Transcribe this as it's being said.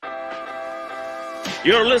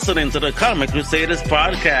You're listening to the Comic Crusaders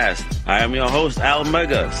podcast. I am your host, Al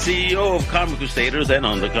Mega, CEO of Comic Crusaders and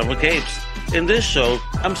Undercover Capes. In this show,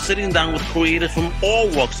 I'm sitting down with creators from all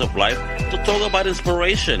walks of life to talk about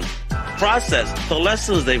inspiration, process, the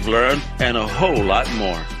lessons they've learned, and a whole lot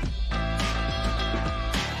more.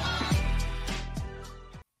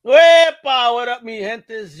 Wepa, what up, mi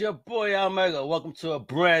gente? It's your boy, Al Mega. Welcome to a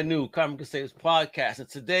brand new Comic Crusaders podcast. And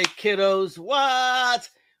today, kiddos, what?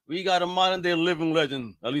 We got a modern-day living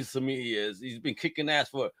legend. At least to me, he is. He's been kicking ass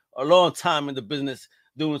for a long time in the business,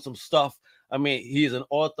 doing some stuff. I mean, he's an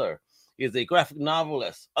author. He's a graphic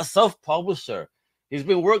novelist, a self-publisher. He's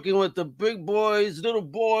been working with the big boys, little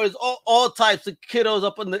boys, all types of kiddos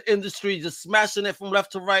up in the industry, just smashing it from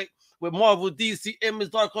left to right with Marvel, DC,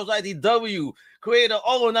 Image, Dark Horse, IDW, creator.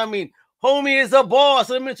 Oh, and I mean, homie is a boss.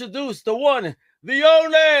 Let me introduce the one, the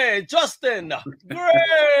only Justin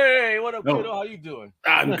Gray. What up, kiddo? How you doing?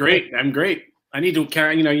 I'm great. I need to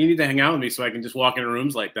carry, you need to hang out with me so I can just walk in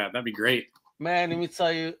rooms like that. That'd be great. Man, let me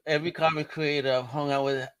tell you, every comic creator I've hung out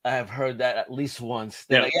with, I have heard that at least once.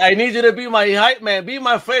 Yeah. Like, I need you to be my hype man, be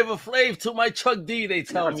my favorite Flav to my Chuck D, they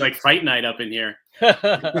tell me. It's like fight night up in here.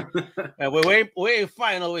 And we ain't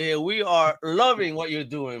fine over here. We are loving what you're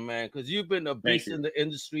doing, man, because you've been a beast in the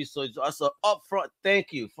industry. So that's an upfront thank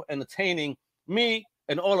you for entertaining me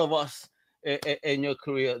and all of us in your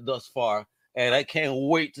career thus far. And I can't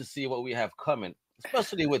wait to see what we have coming,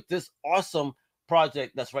 especially with this awesome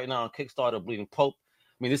project that's right now on Kickstarter, Bleeding Pope.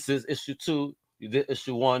 I mean, this is issue 2. You did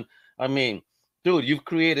issue 1. I mean, dude, you've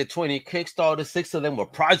created 20 Kickstarter. 6 of them were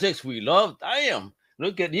projects we loved. Damn.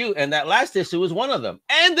 Look at you. And that last issue was one of them.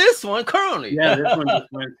 And this one currently. Yeah, this one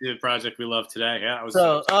just went to the project we love today. Yeah.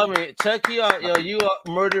 So, I mean, check you out. Yo, you are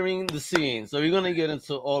murdering the scene. So we're going to get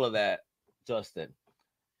into all of that, Justin.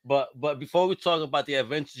 But before we talk about the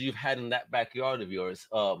adventures you've had in that backyard of yours,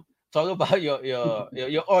 talk about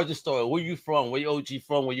your origin story. Where you from? Where you OG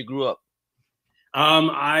from? Where you grew up?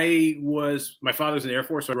 My father's in the Air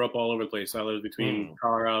Force, so I grew up all over the place. I lived between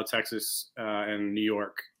Colorado, Texas, and New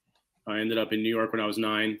York. I ended up in New York when I was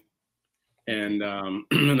 9, and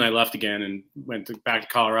and I left again and went back to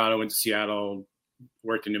Colorado, went to Seattle,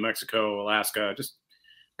 worked in New Mexico, Alaska, just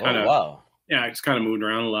kind of I just kind of moved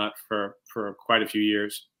around a lot for quite a few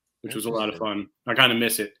years, which was a lot of fun. I kind of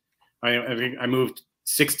miss it. I moved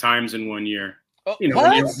 6 times in 1 year. When you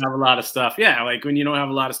don't have a lot of stuff. Yeah, like when you don't have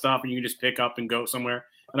a lot of stuff and you can just pick up and go somewhere.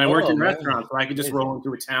 And I worked in restaurants, so I could just roll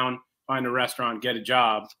into a town, find a restaurant, get a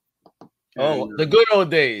job. The good old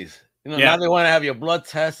days. Now they want to have your blood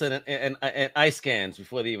tests and eye scans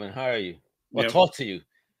before they even hire you or talk to you.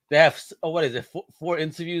 They have, what is it, 4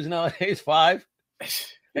 interviews nowadays? 5?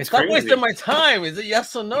 Stop wasting my time. Is it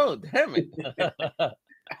yes or no? Damn it.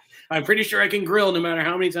 I'm pretty sure I can grill no matter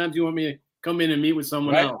how many times you want me to come in and meet with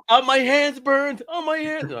someone else. Oh, my hands burned. Oh, my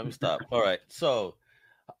hands. Let me stop. All right. So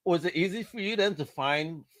was it easy for you then to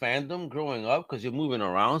find fandom growing up? Because you're moving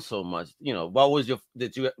around so much.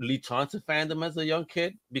 Did you leech on to fandom as a young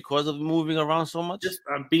kid because of moving around so much? Just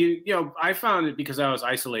I found it because I was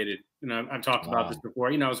isolated. I've talked about this before.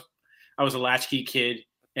 I was a latchkey kid,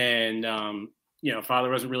 and father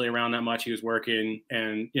wasn't really around that much. He was working,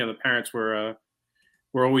 and the parents were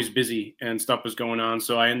always busy and stuff was going on.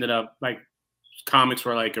 So I ended up like comics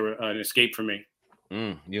were like an escape for me.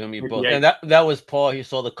 You and me both. And that was Paul. He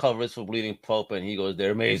saw the covers for Bleeding Pope and he goes,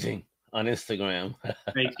 "They're amazing" on Instagram.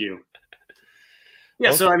 Thank you. Yeah.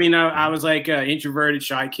 Okay. So, I mean, I was like an introverted,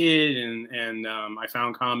 shy kid and I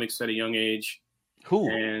found comics at a young age. Who?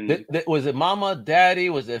 And was it mama, daddy?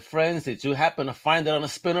 Was it friends? Did you happen to find it on a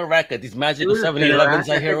spinner rack at these magical 7-Elevens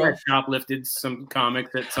I hear of? I shoplifted some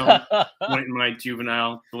comics at some point in my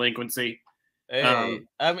juvenile delinquency. Hey,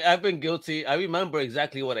 I mean, I've been guilty. I remember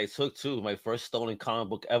exactly what I took too. My first stolen comic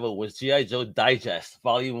book ever was G.I. Joe Digest,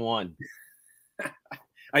 Volume 1.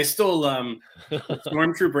 I stole a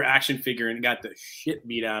Stormtrooper action figure and got the shit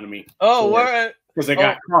beat out of me. Because I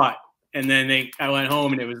got caught. And then I went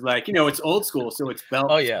home and it was like, it's old school, so it's belts.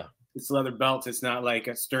 Oh yeah, it's leather belts. It's not like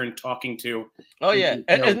a stern talking to. Oh yeah,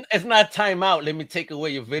 it's not time out. Let me take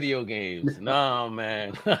away your video games. No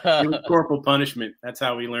man, it was corporal punishment. That's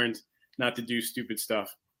how we learned not to do stupid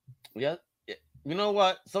stuff. Yeah, you know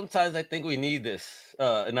what? Sometimes I think we need this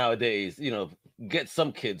nowadays. Get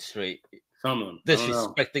some kids straight. Some of them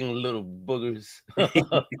disrespecting little boogers.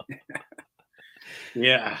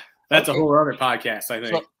 Yeah, that's a whole other podcast, I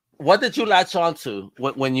think. So, what did you latch on to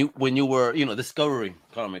when you were discovering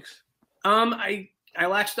comics? I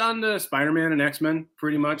latched on to Spider-Man and X-Men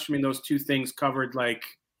pretty much. I mean, those 2 things covered like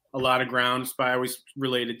a lot of ground. I always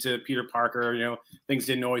related to Peter Parker. Things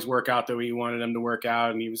didn't always work out the way he wanted them to work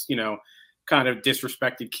out, and he was kind of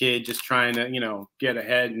disrespected kid, just trying to, get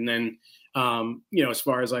ahead. And then, as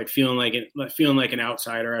far as like feeling like an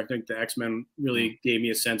outsider, I think the X-Men really gave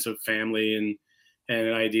me a sense of family and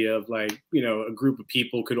an idea of like, a group of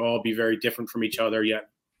people could all be very different from each other, yet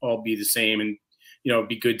all be the same and,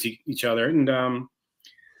 be good to each other.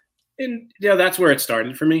 And yeah, that's where it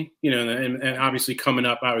started for me, and obviously coming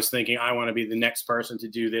up, I was thinking I want to be the next person to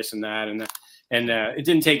do this and that. And it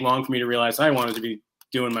didn't take long for me to realize I wanted to be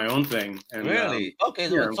doing my own thing. And, really? Okay.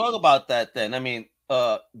 So let's talk about that then. I mean,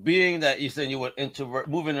 being that you said you were introvert,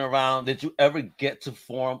 moving around, did you ever get to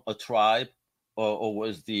form a tribe, or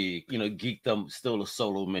was the geekdom still a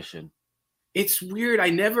solo mission? It's weird.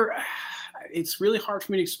 It's really hard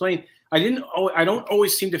for me to explain. I don't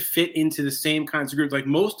always seem to fit into the same kinds of groups. Like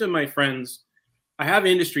most of my friends, I have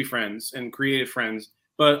industry friends and creative friends,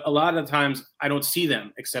 but a lot of the times I don't see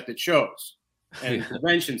them except at shows and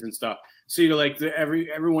conventions and stuff. So like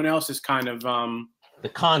everyone else is kind of the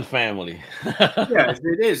Khan family. Yeah,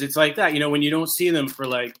 it is. It's like that. When you don't see them for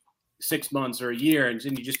like 6 months or a year, and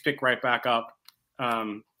you just pick right back up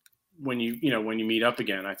when you meet up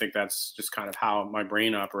again. I think that's just kind of how my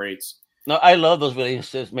brain operates. No, I love those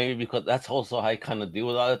relationships, maybe because that's also how I kind of deal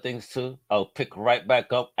with other things too. I'll pick right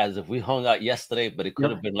back up as if we hung out yesterday, but it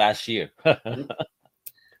could have been last year. Well,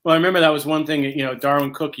 I remember that was one thing,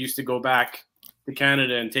 Darwin Cook used to go back to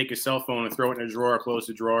Canada and take his cell phone and throw it in a drawer, close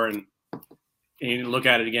the drawer, and he didn't look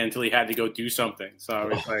at it again until he had to go do something. So I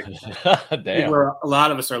was like, damn. A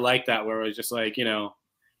lot of us are like that, where it's just like,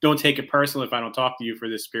 don't take it personal if I don't talk to you for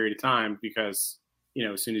this period of time, because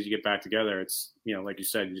as soon as you get back together, it's, like you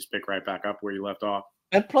said, you just pick right back up where you left off.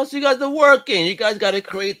 And plus, you guys are working. You guys got to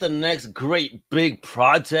create the next great big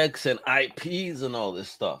projects and IPs and all this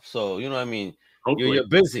stuff. So, you know what I mean? You're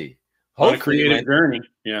busy. On a creative journey.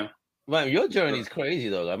 Yeah. Man, your journey is crazy,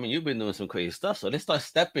 though. I mean, you've been doing some crazy stuff. So let's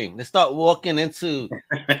start walking into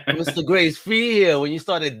Mr. Gray's feet here when you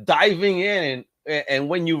started diving in and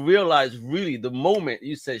when you realized really the moment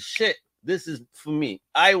you said, shit, this is for me.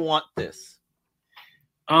 I want this.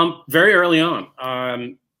 Very early on,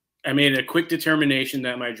 I made a quick determination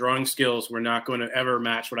that my drawing skills were not going to ever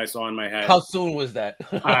match what I saw in my head. How soon was that?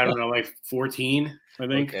 I don't know, like 14, I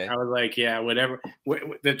think. Okay. I was like, yeah, whatever.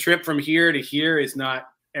 The trip from here to here is not,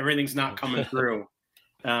 everything's not coming through.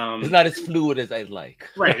 It's not as fluid as I'd like.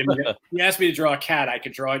 Right. I mean, you asked me to draw a cat, I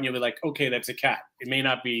could draw it and you'll be like, okay, that's a cat. It may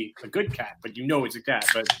not be a good cat, but it's a cat.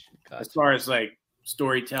 But as far as like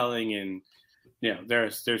storytelling and,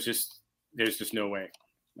 there's just no way.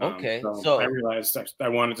 Okay, so I realized I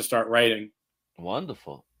wanted to start writing.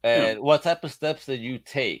 Wonderful. And what type of steps did you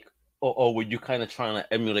take, or were you kind of trying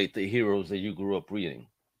to emulate the heroes that you grew up reading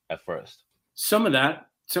at first? Some of that.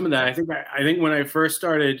 I think when I first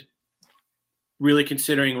started really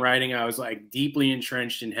considering writing, I was like deeply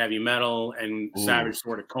entrenched in heavy metal and Savage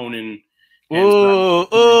Sword of Conan.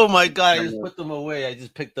 Oh my God! I just put them away. I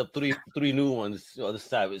just picked up three new ones. The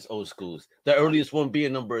Savage old schools. The earliest one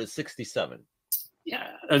being number 67.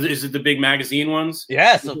 Yeah, is it the big magazine ones?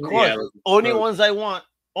 Yes, of course. Yeah, only ones I want.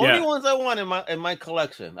 Only ones I want in my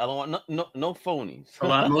collection. I don't want no phonies.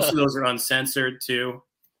 Most of those are uncensored too,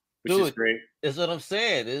 which is great. That's what I'm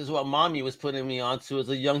saying. This is what mommy was putting me onto as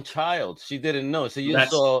a young child. She didn't know. So you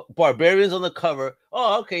saw Barbarians on the cover.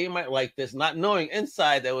 Oh, okay, you might like this. Not knowing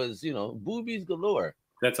inside there was boobies galore.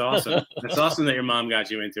 That's awesome. That's awesome that your mom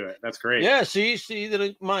got you into it. That's great. Yeah, she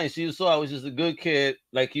didn't mind. She saw I was just a good kid,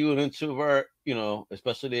 like you, an introvert.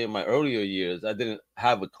 Especially in my earlier years, I didn't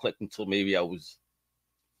have a click until maybe I was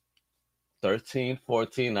 13,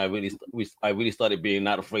 14. I really started being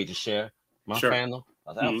not afraid to share my fandom.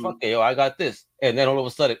 I was like, oh, fuck it, yo, I got this. And then all of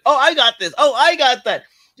a sudden, oh, I got this. Oh, I got that.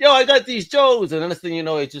 Yo, I got these Joes. And then next thing you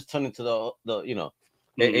know, it just turned into a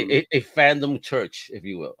fandom church, if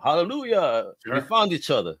you will. Hallelujah. Sure. We found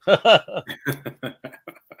each other. No,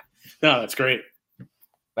 that's great.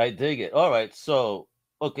 I dig it. All right. So,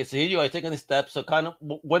 okay. So here you are taking the steps. So kind of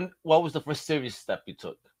what was the first serious step you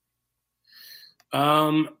took?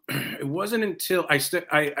 It wasn't until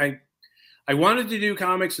I wanted to do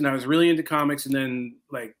comics and I was really into comics. And then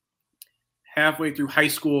like halfway through high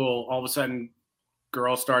school, all of a sudden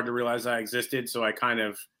girls started to realize I existed. So I kind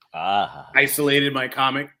of isolated my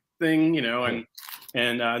comic thing, and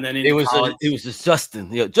then it was just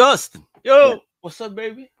Justin. Yo, what's up,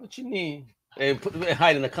 baby? What you need? And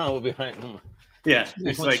hide in the corner behind him. Yeah,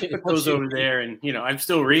 it's like put those over there, and I'm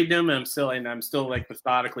still reading them, and I'm still like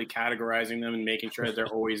methodically categorizing them and making sure that they're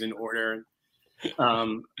always in order.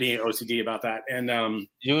 Being OCD about that, and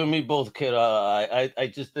you and me both, kid.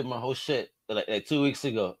 I just did my whole shit like 2 weeks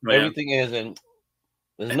ago. Right. Everything is in.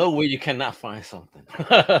 There's no way you cannot find something.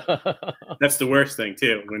 That's the worst thing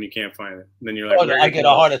too, when you can't find it. Then you're like, oh, I get a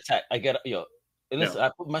heart attack. I get listen,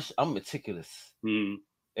 Yeah. I'm meticulous. Mm.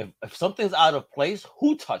 If something's out of place,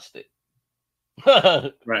 who touched it?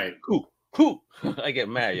 Right. Who? I get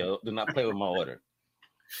mad, yo. Do not play with my order.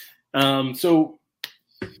 So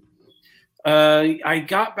I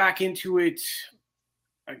got back into it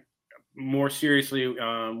more seriously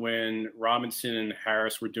when Robinson and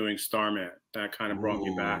Harris were doing Starman. That kind of brought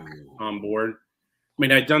me back on board. I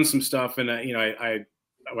mean, I'd done some stuff, and I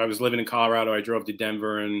was living in Colorado. I drove to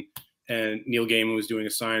Denver, and Neil Gaiman was doing a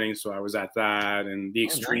signing, so I was at that. And the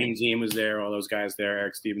Extreme team was there, all those guys there,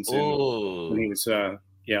 Eric Stevenson. When he was a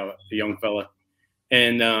young fella.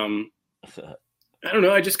 And I don't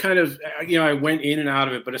know, I just kind of I went in and out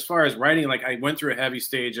of it. But as far as writing, like I went through a heavy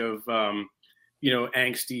stage of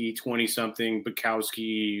angsty 20-something,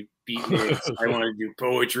 Bukowski, beatniks. I wanted to do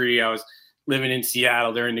poetry. I was living in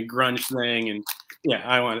Seattle during the grunge thing, and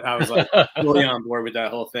I was like really on board with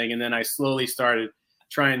that whole thing. And then I slowly started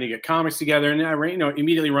trying to get comics together, and I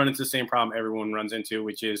immediately run into the same problem everyone runs into,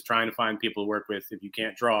 which is trying to find people to work with if you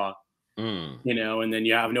can't draw. And then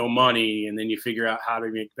you have no money, and then you figure out how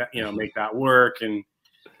to make that work. And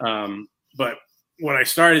but when I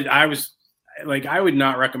started, I was like, I would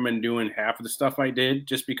not recommend doing half of the stuff I did,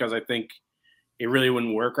 just because I think it really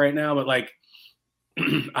wouldn't work right now. But like,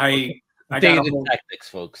 I got tactics,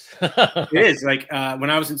 folks. It is like when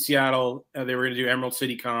I was in Seattle, they were going to do Emerald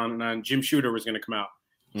City Con, and Jim Shooter was going to come out.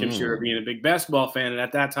 Jim Shooter being a big basketball fan, and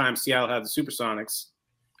at that time, Seattle had the Supersonics,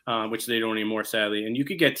 which they don't anymore, sadly. And you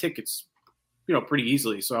could get tickets, pretty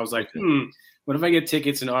easily. So I was like, what if I get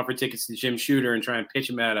tickets and offer tickets to Jim Shooter and try and pitch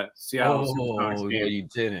him at a Seattle Supersonics game? Yeah, you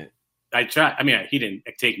didn't. I tried. I mean, he didn't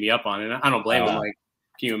take me up on it. I don't blame him. Like,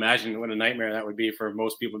 can you imagine what a nightmare that would be for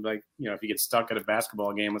most people? Like, if you get stuck at a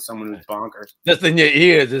basketball game with someone who's bonkers. Just in your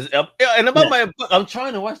ears. And about my book, I'm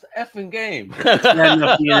trying to watch the effing game. Ended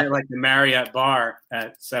up being at like the Marriott bar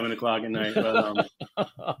at 7:00 at night.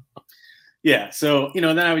 But, so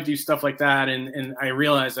then I would do stuff like that, and I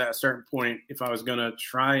realized at a certain point, if I was gonna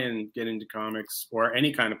try and get into comics or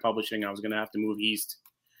any kind of publishing, I was gonna have to move east.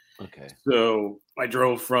 Okay. So I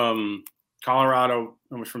drove from Colorado.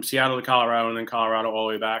 I was from Seattle to Colorado, and then Colorado all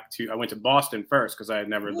the way back I went to Boston first because I had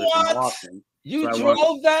never lived in Boston. You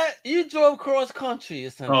drove that? You drove cross country,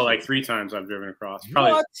 essentially. Oh, like 3 times I've driven across.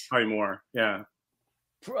 Probably more. Yeah.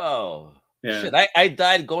 Bro. Yeah. Shit, I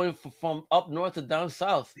died going from up north to down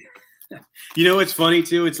south. It's funny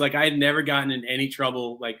too. It's like I had never gotten in any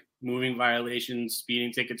trouble, like moving violations,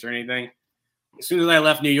 speeding tickets, or anything. As soon as I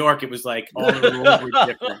left New York, it was like all the rules were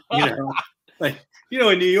different. Like in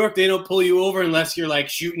New York, they don't pull you over unless you're like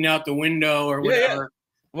shooting out the window or whatever.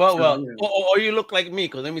 Well, or you look like me,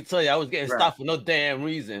 because let me tell you, I was getting stopped for no damn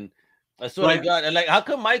reason. I swear to God, and like, how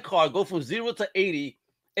come my car go from 0 to 80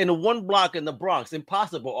 in 1 block in the Bronx?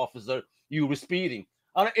 Impossible, officer. You were speeding.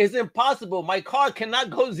 It's impossible. My car cannot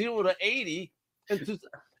go 0 to 80. And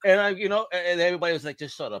everybody was like,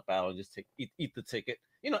 just shut up, Al, and just eat the ticket.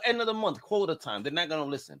 End of the month, quota time. They're not gonna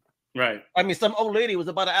listen. Right. I mean, some old lady was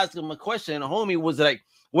about to ask him a question, and a homie was like,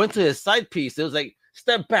 went to his side piece. It was like,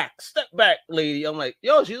 step back, lady. I'm like,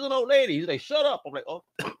 yo, she's an old lady. He's like, shut up. I'm like, oh.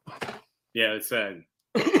 Yeah, it's sad.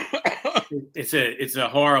 It's a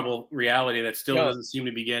horrible reality that still doesn't seem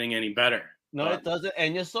to be getting any better. No, it doesn't.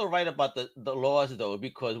 And you're so right about the laws, though,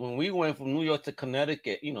 because when we went from New York to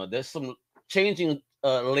Connecticut, there's some changing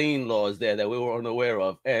lane laws there that we were unaware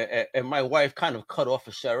of. And my wife kind of cut off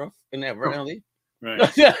a sheriff inadvertently.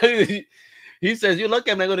 Right. He says, you're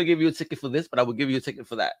lucky I'm not going to give you a ticket for this, but I will give you a ticket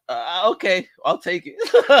for that. Okay, I'll take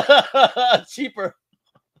it. Cheaper.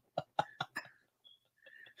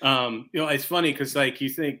 It's funny because, like, you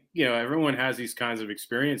think, everyone has these kinds of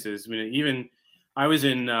experiences. I mean, even I was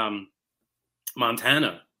in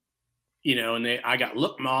Montana, and I got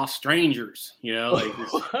look ma strangers, like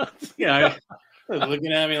this,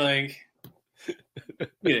 looking at me like,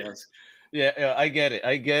 Yeah, I get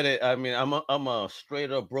it. I mean, I'm a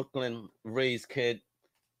straight up Brooklyn raised kid,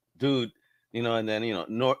 dude. And then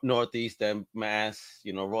Northeast and Mass,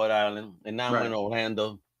 Rhode Island, and now I'm in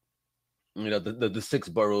Orlando. The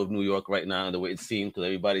 6th borough of New York right now, the way it seems, because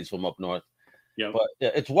everybody's from up north. Yeah, but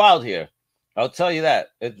it's wild here. I'll tell you that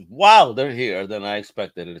it's wilder here than I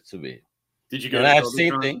expected it to be. Did you go? And I've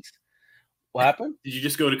seen things. What happened? Did you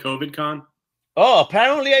just go to COVID Con? Oh,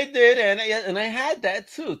 apparently I did, and I had that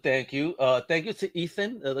too. Thank you. Thank you to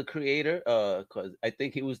Ethan, the creator, because I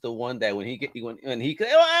think he was the one that when he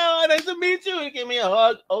oh, nice to meet you. He gave me a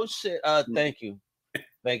hug. Oh shit. Thank you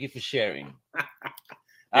for sharing.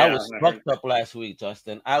 I was fucked up last week,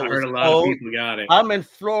 Justin. I heard a lot cold. of people got it. I'm in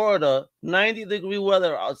Florida, 90-degree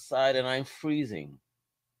weather outside, and I'm freezing.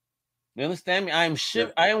 You understand me? I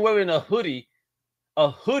am wearing a hoodie,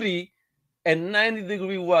 and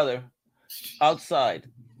 90-degree weather outside.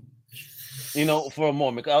 You know, for a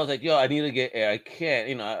moment, I was like, "Yo, I need to get air. I can't."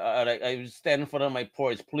 You know, I was standing in front of my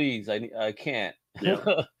porch. Please, I can't.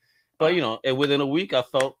 Yeah. But you know, and within a week, I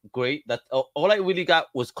felt great. That all I really got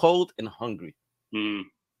was cold and hungry. Well,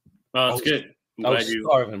 that's good. I was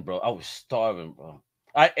starving, bro. I was starving, bro.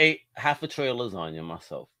 I ate half a tray of lasagna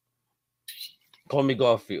myself. Call me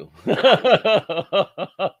Garfield. And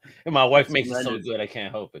my wife makes it so good, I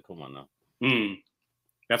can't help it. Come on now.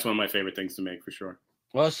 That's one of my favorite things to make for sure.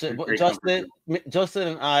 Well, shit, Justin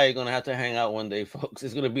and I are gonna have to hang out one day, folks.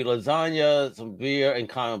 It's gonna be lasagna, some beer, and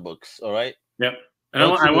comic books. All right. Yep. And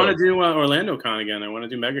I want to do Orlando Con again. I want to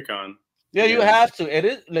do MegaCon. Yeah, you have to. It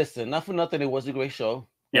is. Listen, not for nothing. It was a great show.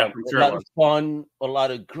 Yeah, a lot of fun. A lot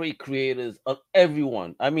of great creators. Of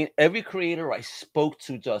everyone. I mean, every creator I spoke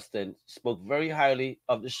to, Justin, spoke very highly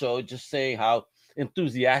of the show. Just saying how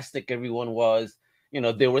enthusiastic everyone was. You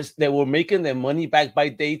know, they were making their money back by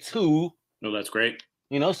day 2. Oh, that's great.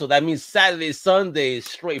 You know, so that means Saturday, Sunday,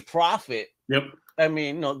 straight profit. Yep. I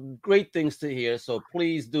mean, you know, great things to hear. So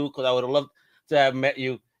please do, because I would have loved to have met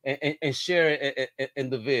you and share it in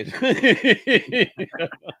the vid.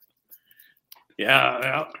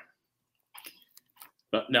 Yeah.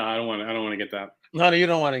 But no, I don't want to get that. No, you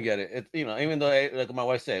don't want to get it. You know, even though, like my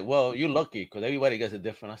wife said, well, you're lucky because everybody gets it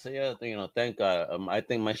different. I said, yeah, you know, thank God. I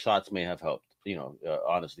think my shots may have helped. You know,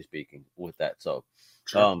 honestly speaking, with that. So,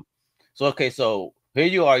 sure. So here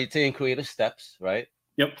you are. You're taking creative steps, right?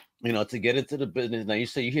 Yep. You know, to get into the business. Now you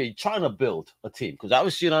say you're trying to build a team because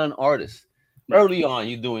obviously you're not an artist. Early on,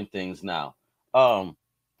 you're doing things now. I'm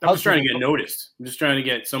just trying to get noticed. I'm just trying to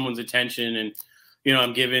get someone's attention, and you know,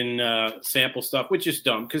 I'm giving sample stuff, which is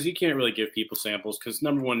dumb because you can't really give people samples because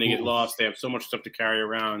number one, they get lost. They have so much stuff to carry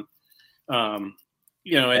around.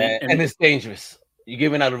 You know, and it's dangerous. You're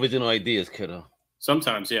giving out original ideas, kiddo.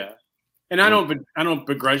 Sometimes, yeah. And I don't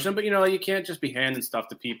begrudge them, but you know, you can't just be handing stuff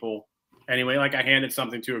to people anyway. Like I handed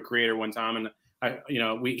something to a creator one time, and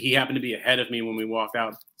he happened to be ahead of me when we walked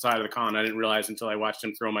outside of the con. I didn't realize until I watched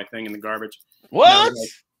him throw my thing in the garbage. What?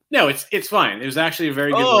 No, it's fine. It was actually a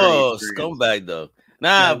very good. Oh, scumbag though.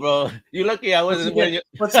 Nah, bro. You lucky I wasn't.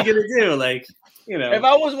 What's he gonna do? Like, you know, if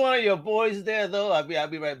I was one of your boys there though, I'd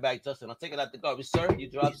be right back, Justin. I'll take it out the garbage, sir. You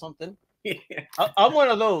dropped something. Yeah. I'm one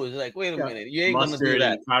of those. Like, wait a minute, you ain't gonna do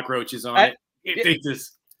that. Cockroaches on it.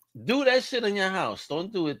 Do that shit in your house.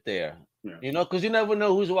 Don't do it there. Yeah. You know, because you never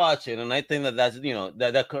know who's watching, and I think that's you know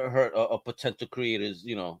that could hurt a potential creator's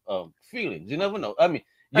feelings. You never know. I mean,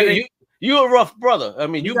 you're a rough brother. I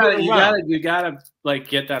mean, you gotta like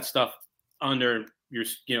get that stuff under your.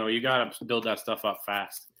 You know, you gotta build that stuff up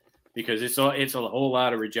fast because it's a whole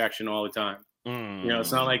lot of rejection all the time. You know,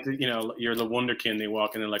 it's not like you're the wonderkind. They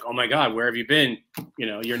walk in and like, oh my God, where have you been? You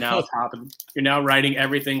know, you're now you're now writing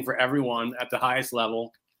everything for everyone at the highest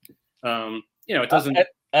level. You know, it doesn't.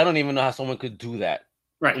 I don't even know how someone could do that.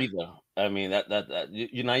 Right. Either. I mean, that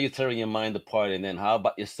you're tearing your mind apart, and then how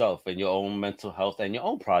about yourself and your own mental health and your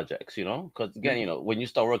own projects? You know, because again, you know, when you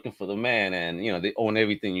start working for the man and you know they own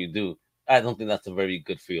everything you do, I don't think that's a very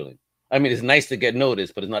good feeling. I mean, it's nice to get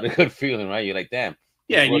noticed, but it's not a good feeling, right? You're like, damn.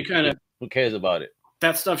 Yeah, and you kind of. Who cares about it?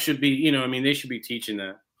 That stuff should be, you know, I mean, they should be teaching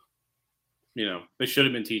that. You know, they should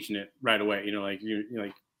have been teaching it right away. You know, like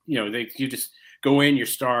you just go in, you're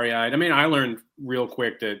starry-eyed. I mean, I learned real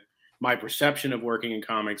quick that my perception of working in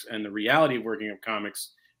comics and the reality of working in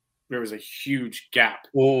comics, there was a huge gap.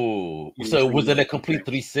 Oh, so was it a complete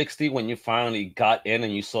 360 when you finally got in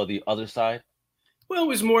and you saw the other side? Well, it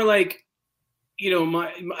was more like, you know,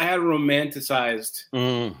 I had romanticized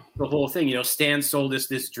the whole thing. You know, Stan sold us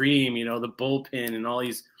this dream. You know, the bullpen and all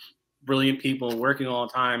these brilliant people working all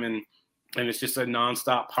the time, and it's just a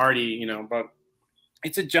nonstop party. You know, but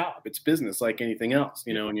it's a job, it's business like anything else.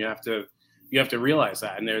 You know, and you have to realize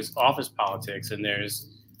that. And there's office politics, and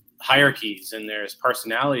there's hierarchies, and there's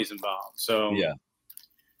personalities involved. So yeah,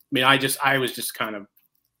 I mean, I was just kind of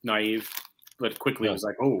naive, but quickly it was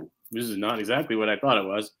like, oh, this is not exactly what I thought it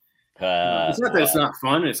was. It's not that it's not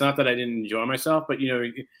fun. It's not that I didn't enjoy myself, but, you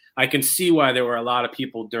know, I can see why there were a lot of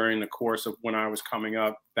people during the course of when I was coming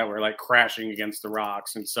up that were like crashing against the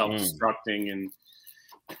rocks and self-destructing and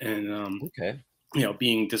okay, you know,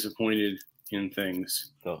 being disappointed in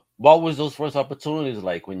things. So what was those first opportunities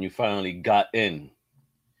like when you finally got in?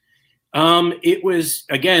 It was,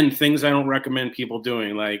 again, things I don't recommend people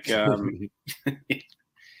doing. Like I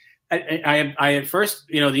at first,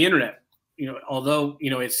 you know, the internet. although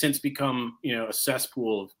it's since become a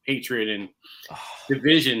cesspool of hatred and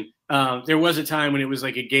division. There was a time when it was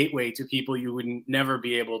like a gateway to people you would never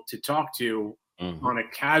be able to talk to on a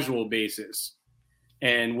casual basis.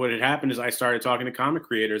 And what had happened is I started talking to comic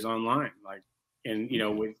creators online,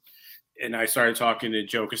 and I started talking to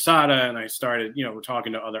Joe Quesada, and I started,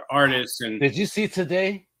 talking to other artists. And did you see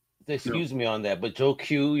today? Excuse me on that, but Joe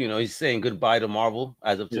Q, he's saying goodbye to Marvel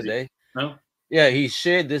as of today. No? Yeah, he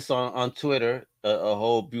shared this on Twitter, a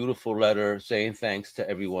whole beautiful letter saying thanks to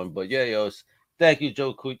everyone. But yeah, thank you,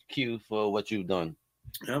 Joe Q, for what you've done.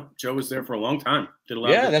 Yeah, Joe was there for a long time. Did a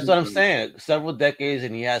lot. Yeah, that's what I'm saying. Several decades,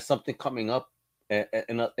 and he has something coming up,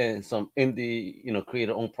 and some indie,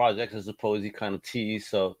 creator-owned projects, I suppose he kind of teased.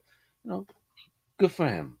 So, good for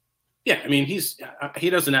him. Yeah, I mean, he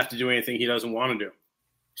doesn't have to do anything he doesn't want to do.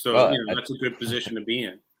 So that's a good position to be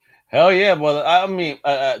in. Hell yeah, brother. I mean,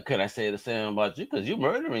 could I say the same about you? Because you're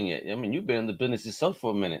murdering it. I mean, you've been in the business yourself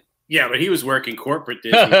for a minute. Yeah, but he was working corporate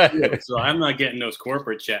Disney too, so I'm not getting those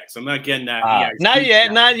corporate checks. I'm not getting that. Not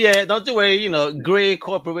yet. Don't you worry. Gray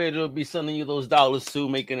Incorporated will be sending you those dollars too,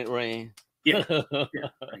 making it rain. Yeah.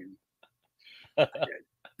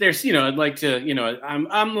 There's, I'd like to,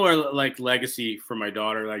 I'm more like legacy for my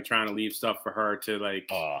daughter, like trying to leave stuff for her to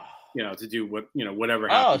to do whatever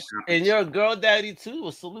happens. And you're a girl daddy too.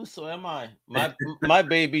 Well, salute, so am I. My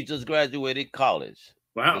baby just graduated college.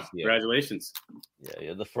 Wow! Congratulations.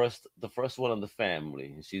 Yeah, the first one of the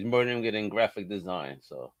family. She's murdering it in graphic design.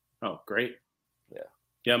 So. Oh, great.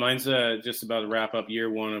 Yeah. Mine's just about to wrap up year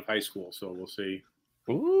 1 of high school, so we'll see.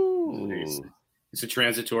 Ooh. It's a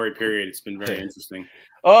transitory period. It's been very interesting.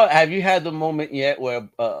 Oh, have you had the moment yet where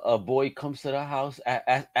a boy comes to the house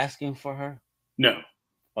asking for her? No.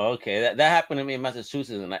 Okay, that happened to me in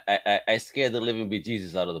Massachusetts, and I scared the living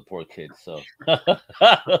bejesus out of the poor kid. So.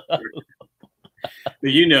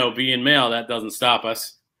 Being male, that doesn't stop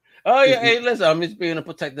us. Oh yeah, hey, listen, I'm just being a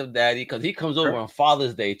protective daddy because he comes over on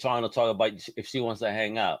Father's Day trying to talk about if she wants to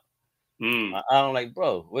hang out. I'm like,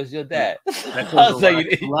 bro, where's your dad? That's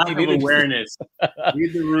a lot of awareness.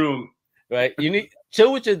 Leave the room. Right, you need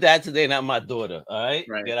chill with your dad today, not my daughter. All right,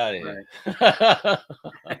 get out of here.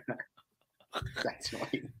 Right. That's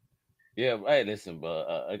right. Yeah, right. Listen,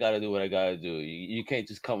 but I gotta do what I gotta do. You can't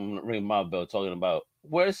just come ring my bell talking about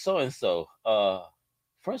where's so and so.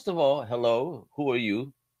 First of all, hello, who are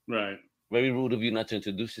you? Right. Very rude of you not to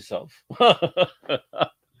introduce yourself.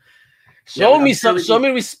 Show me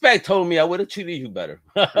respect, homie. I would have treated you better.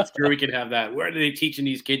 I'm sure we could have that. Where are they teaching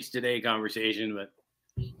these kids today conversation? But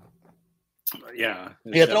yeah,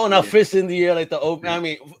 throwing our fists in the air like the open. I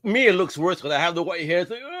mean, me it looks worse because I have the white hair.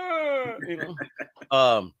 It's like,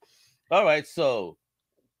 all right, so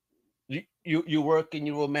you work and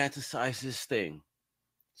you romanticize this thing.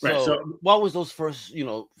 So what was those first,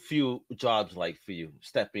 few jobs like for you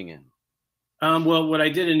stepping in? Well, what I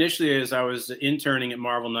did initially is I was interning at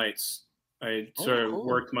Marvel Knights. I sort of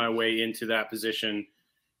worked my way into that position.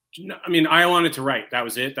 I mean, I wanted to write. That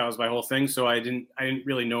was it. That was my whole thing. So I didn't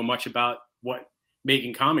really know much about what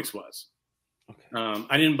making comics was. Okay.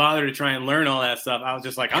 I didn't bother to try and learn all that stuff. I was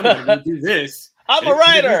just like, I'm going to do this. I'm a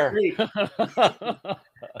writer.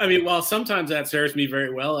 I mean, while sometimes that serves me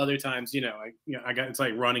very well, other times, it's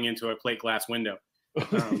like running into a plate glass window.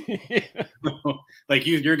 Like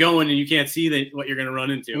you're going and you can't see what you're going to run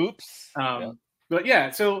into. Oops. But yeah,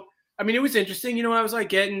 so I mean, it was interesting. I was like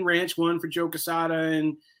getting Ranch One for Joe Quesada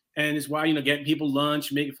and his wife, getting people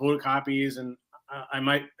lunch, making photocopies, and I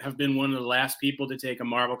might have been one of the last people to take a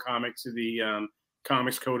Marvel comic to the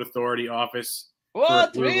Comics Code Authority office.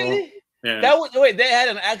 What, really? Yeah. They had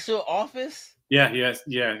an actual office? Yeah. Yes.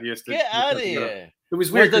 Get out of here. It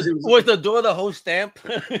was weird. Was the door the whole stamp?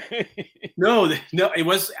 No, it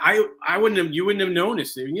was. You wouldn't have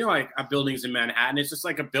noticed it. Like a building's in Manhattan. It's just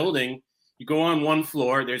like a building. You go on one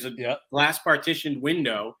floor. There's a glass partitioned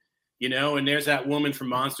window, and there's that woman from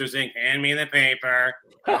Monsters Inc. Hand me the paper.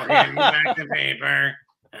 I'll hand you back the paper.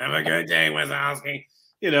 Have a good day, Wazowski.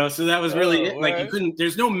 So that was really it. Like you couldn't.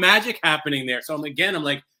 There's no magic happening there. So I'm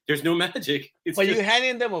like, there's no magic. But you're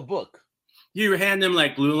handing them a book. You hand them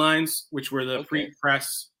like Blue Lines, which were the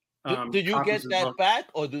pre-press. Did you get that back,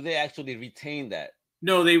 or do they actually retain that?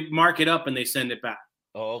 No, they mark it up and they send it back.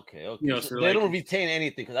 Oh, okay. So they don't retain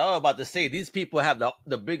anything, because I was about to say these people have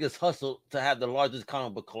the biggest hustle to have the largest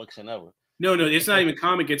comic book collection ever. No, it's not even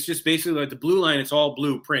comic. It's just basically like the Blue Line. It's all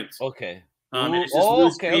blue print. Okay. And it's just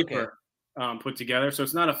loose paper put together, so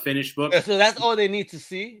it's not a finished book. So that's all they need to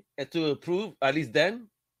see to approve, at least then.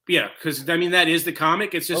 Yeah, because I mean that is the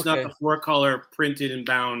comic. It's just Okay. not the 4-color printed and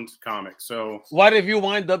bound comic. So What if you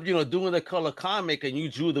wind up, doing the color comic and you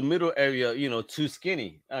drew the middle area, too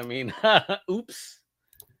skinny? I mean, oops.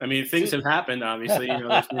 I mean, things have happened. Obviously,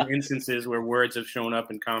 there's been instances where words have shown up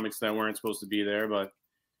in comics that weren't supposed to be there, but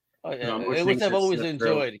Oh yeah, most it was things I've have always slipped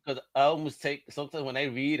through. enjoyed because I almost take sometimes when I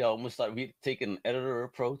read, I almost start taking an editor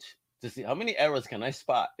approach to see how many errors can I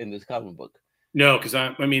spot in this comic book. No, because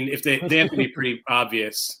I mean, if they have to be pretty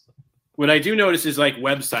obvious. What I do notice is like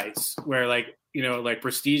websites where like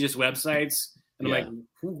prestigious websites, and I'm like,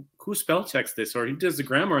 who spell checks this or who does the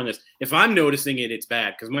grammar on this? If I'm noticing it, it's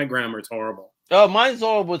bad because my grammar is horrible. Oh, mine's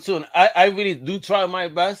horrible too. And I really do try my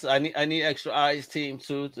best. I need extra eyes team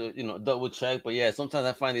too to double check. But yeah, sometimes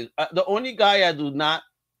I find it. The only guy I do not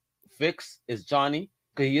fix is Johnny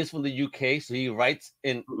because he is from the UK, so he writes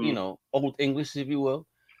in old English, if you will.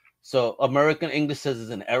 So American English says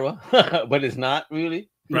it's an error, but it's not really.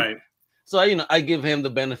 Right. So I give him the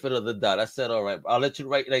benefit of the doubt. I said, all right, I'll let you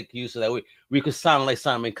write like you, so that we could sound like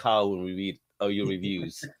Simon Cowell when we read your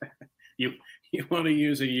reviews. You want to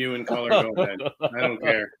use a U in color? Go ahead. I don't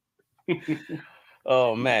care.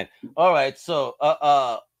 Oh man! All right, so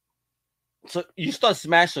so you start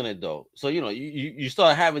smashing it though. So you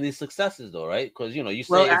start having these successes though, right? Because you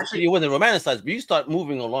say actually, you wasn't romanticized, but you start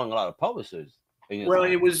moving along a lot of publishers. Well,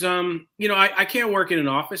 it was I can't work in an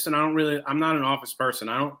office, and I'm not an office person.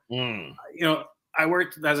 I don't I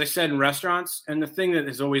worked, as I said, in restaurants, and the thing that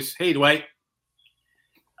is always, hey Dwight,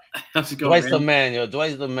 how's it going? Dwight's the man, yo.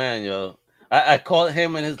 Dwight's the man, yo. I call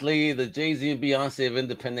him and his lady the Jay-Z and Beyonce of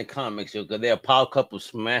independent comics, yo, because they're a power couple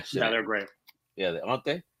smashing. Yeah, they're great. Yeah, aren't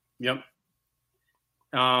they? Yep.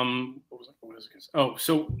 What was it? Oh,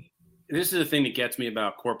 so this is the thing that gets me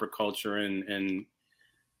about corporate culture and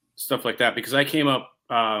stuff like that, because I came up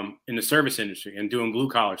in the service industry and doing blue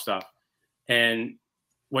collar stuff. And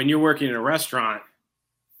when you're working in a restaurant,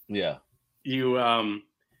 yeah, you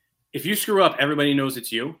if you screw up, everybody knows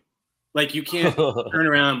it's you. Like you can't turn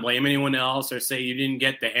around and blame anyone else or say you didn't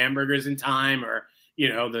get the hamburgers in time or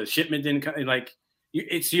the shipment didn't come. Like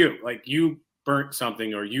it's you. Like you burnt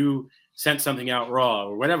something or you sent something out raw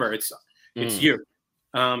or whatever. It's you.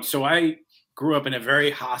 So I grew up in a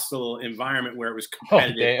very hostile environment where it was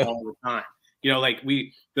competitive all the time.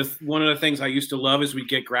 One of the things I used to love is we'd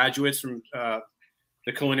get graduates from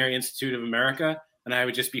the Culinary Institute of America, and I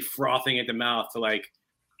would just be frothing at the mouth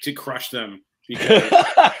to crush them because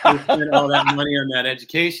we spent all that money on that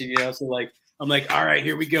education, So I'm like, all right,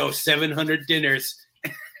 here we go, 700 dinners,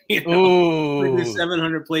 bring the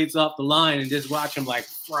 700 plates off the line and just watch them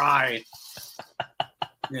fry.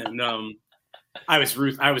 And I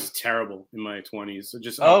was terrible in my 20s. So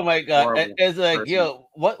just oh my god, it's like person. Yo,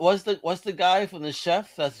 what's the guy from The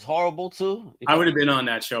Chef that's horrible too? I would have been on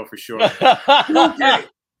that show for sure. Okay, I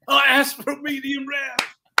asked for medium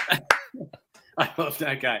rare. I love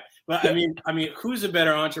that guy. But I mean, who's a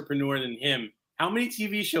better entrepreneur than him? How many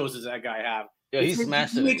TV shows does that guy have? Yeah, he's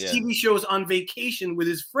smashing. He makes TV shows on vacation with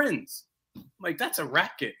his friends. Like that's a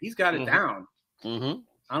racket. He's got it down. Mm-hmm.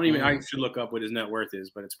 I don't even. I should look up what his net worth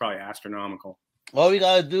is, but it's probably astronomical. All we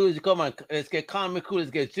gotta do is come on. Let's get Comic Cool.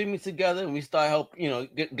 Let's get Jimmy together, and we start help.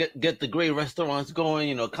 Get the great restaurants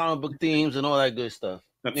going. Comic book themes and all that good stuff.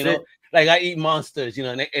 That's it. Like I eat monsters.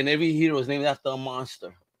 And every hero is named after a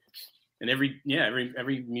monster. And every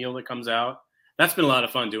meal that comes out, that's been a lot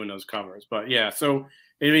of fun doing those covers. But yeah, so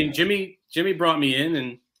I mean, Jimmy brought me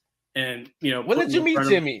in and when did you meet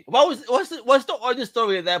Jimmy? What's the origin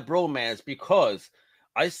story of that bromance? Because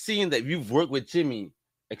I've seen that you've worked with Jimmy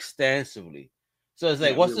extensively. So it's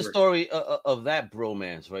like, what's the story of that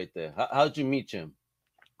bromance right there? How'd you meet Jim?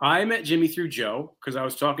 I met Jimmy through Joe because I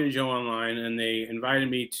was talking to Joe online, and they invited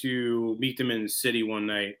me to meet them in the city one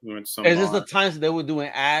night. We went to some. Is this the times they were doing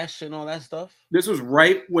Ash and all that stuff? This was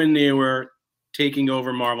right when they were taking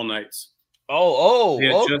over Marvel Knights. Okay.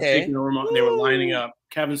 Just taken over, they were lining up.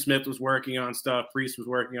 Kevin Smith was working on stuff. Priest was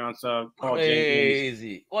working on stuff. Paul Crazy.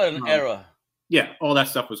 Jenkins. What an era. Yeah, all that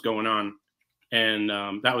stuff was going on. And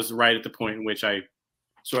that was right at the point in which I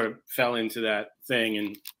sort of fell into that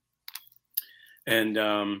thing. And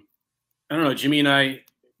I don't know, Jimmy and I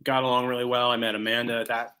got along really well. I met Amanda at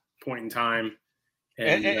that point in time.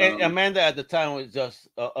 And Amanda at the time was just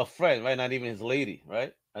a friend, right? Not even his lady,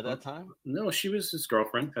 right? At that time? No, she was his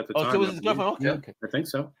girlfriend at the time. Oh, she was his girlfriend? Okay, yeah, okay. I think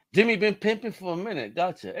so. Jimmy been pimping for a minute.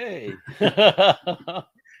 Gotcha. Hey.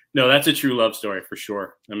 No, that's a true love story for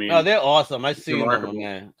sure. I mean, they're awesome. I see them,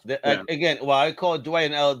 man. Again, I call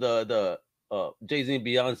Dwight and Elle the Jay-Z and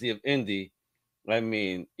Beyonce of indie. I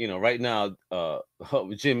mean, right now,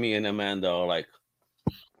 Jimmy and Amanda are like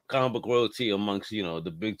comic book royalty amongst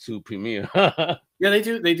the big two premier. Yeah, they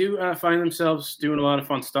do. They do find themselves doing a lot of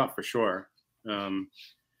fun stuff for sure.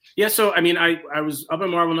 Yeah, so I mean, I was up at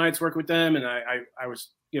Marvel Knights working with them, and I was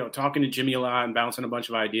talking to Jimmy a lot and bouncing a bunch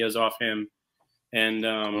of ideas off him,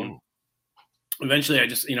 and eventually I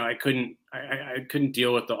just I couldn't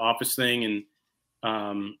deal with the office thing, and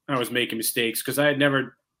I was making mistakes because I had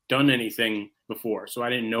never done anything before, so I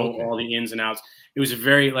didn't know all the ins and outs. It was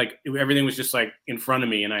very everything was just like in front of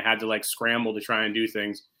me, and I had to like scramble to try and do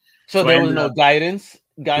things. So there was no guidance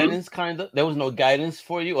kind of. There was no guidance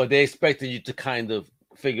for you, or they expected you to kind of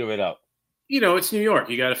figure it out. It's New York.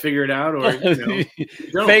 You got to figure it out, or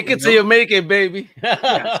fake it till you make it, baby.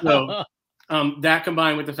 Yeah, so that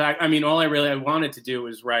combined with the fact, I mean, all I wanted to do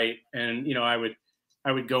was write, and I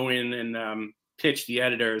would go in and pitch the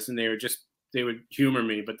editors, and they would humor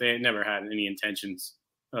me, but they never had any intentions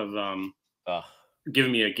of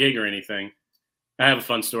giving me a gig or anything. I have a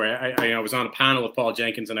fun story. I was on a panel with Paul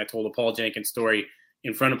Jenkins, and I told a Paul Jenkins story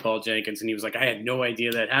in front of Paul Jenkins, and he was like, "I had no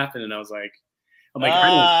idea that happened," and I was like,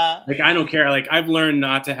 I don't care. Like, I've learned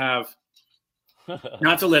not to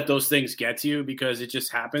let those things get to you because it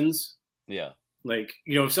just happens. Yeah. Like,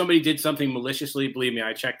 if somebody did something maliciously, believe me,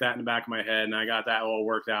 I checked that in the back of my head, and I got that all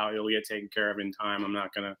worked out. It'll get taken care of in time. I'm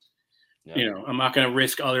not gonna, I'm not gonna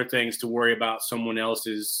risk other things to worry about someone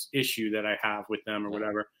else's issue that I have with them or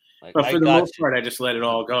whatever. But for the most part, I just let it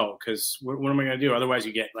all go, because what am I gonna do? Otherwise,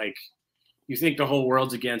 you get you think the whole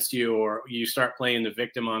world's against you, or you start playing the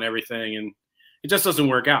victim on everything, and it just doesn't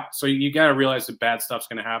work out. So you got to realize that bad stuff's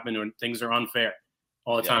going to happen when things are unfair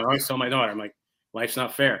all the time. I always tell my daughter, I'm like, life's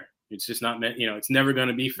not fair. It's just not meant, it's never going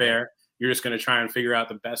to be fair. You're just going to try and figure out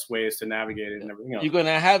the best ways to navigate it and everything else. You're going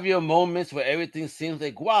to have your moments where everything seems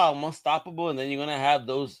like, wow, I'm unstoppable. And then you're going to have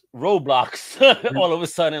those roadblocks all of a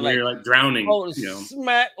sudden. You're like drowning. Oh,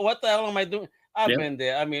 smack. What the hell am I doing? I've been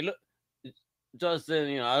there. I mean, look,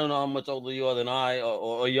 Justin, I don't know how much older you are than I,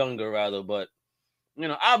 or younger rather, but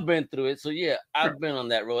I've been through it. So yeah, I've been on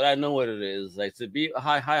that road. I know what it is. Like, to be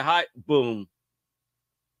high, boom.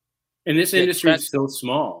 And this industry is so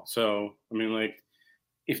small. So I mean, like,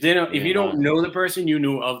 if you don't know the person, you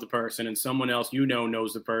know of the person, and someone else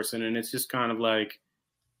knows the person, and it's just kind of like,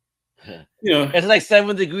 it's like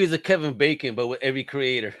 7 Degrees of Kevin Bacon, but with every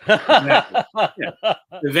creator. Exactly. Yeah.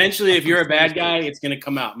 Eventually, if you're a bad guy, it's going to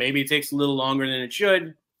come out. Maybe it takes a little longer than it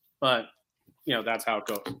should, but that's how it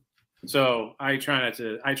goes. So I try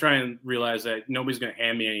and realize that nobody's going to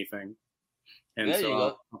hand me anything. And there so you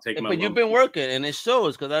go. I'll take my But you've been working, and it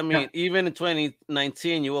shows, because I mean, even in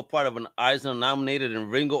 2019, you were part of an Eisner nominated and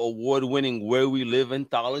Ringo award-winning Where We Live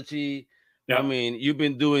anthology. Yeah. I mean, you've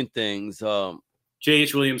been doing things.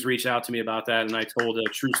 J.H. Williams reached out to me about that, and I told a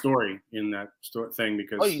true story in that thing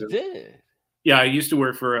because. You did? Yeah, I used to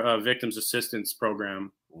work for a victims assistance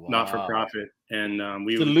program, not for profit, and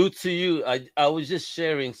we salute to you. I was just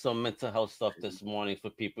sharing some mental health stuff this morning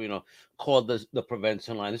for people, called the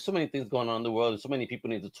prevention line. There's so many things going on in the world. There's so many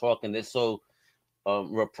people need to talk, and they're so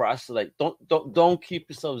repressed. Like, don't keep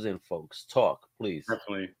yourselves in, folks. Talk, please.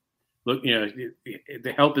 Definitely. Look,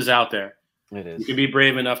 the help is out there. It is. You can be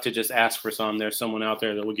brave enough to just ask for some. There's someone out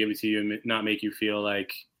there that will give it to you and not make you feel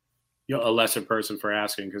like you're a lesser person for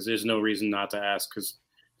asking, because there's no reason not to ask, because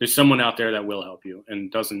there's someone out there that will help you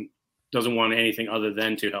and doesn't want anything other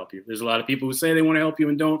than to help you. There's a lot of people who say they want to help you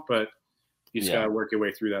and don't, but you just got to work your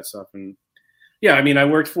way through that stuff. And I mean, I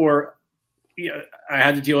worked for, I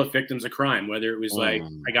had to deal with victims of crime, whether it was like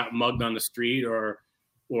I got mugged on the street or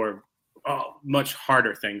much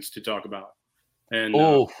harder things to talk about. And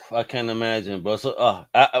I can't imagine, bro. So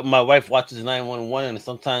my wife watches 911, and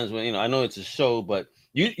sometimes when I know it's a show, but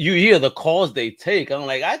you hear the calls they take. I'm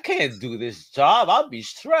like, I can't do this job. I'll be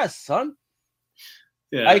stressed, son.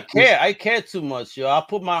 Yeah, I care too much, yo.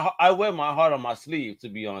 I wear my heart on my sleeve, to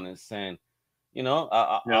be honest, and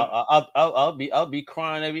I'll be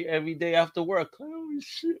crying every day after work. Oh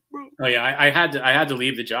shit, bro. Oh yeah, I had to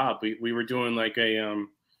leave the job. We were doing like a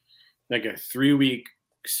 3-week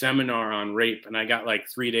seminar on rape, and I got like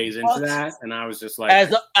 3 days into that, and I was just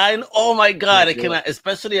like, oh my god,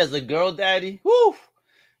 especially as a girl daddy. Woo!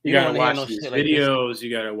 You gotta watch these videos. You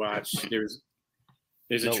gotta watch.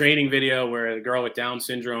 There's a training video where a girl with Down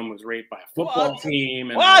syndrome was raped by a football team,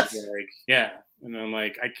 and I was like, and I'm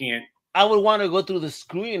like, I can't. I would want to go through the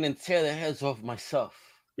screen and tear the heads off myself.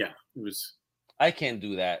 Yeah, it was. I can't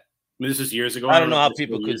do that. I mean, this is years ago. I don't know how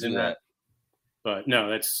people could do that. But no,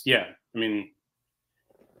 that's I mean.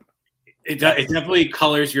 It definitely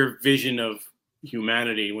colors your vision of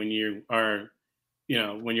humanity when you are,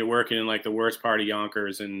 when you're working in like the worst part of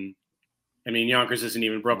Yonkers, and I mean, Yonkers isn't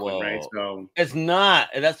even Brooklyn, Whoa. right? So it's not.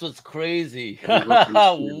 And that's what's crazy.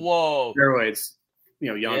 Whoa. Steroids.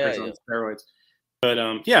 Yonkers on steroids.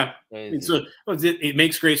 But yeah. And so it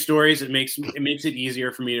makes great stories. It makes it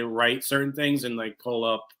easier for me to write certain things and like pull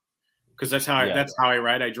up, because that's how I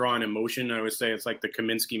write. I draw on emotion. I would say it's like the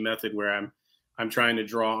Kaminsky method, where I'm trying to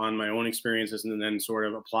draw on my own experiences and then sort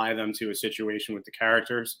of apply them to a situation with the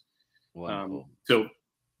characters.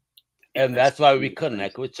 And that's why we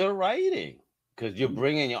connect with your writing, because you're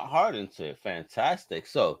bringing your heart into it. Fantastic.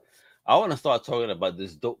 So I want to start talking about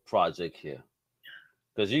this dope project here,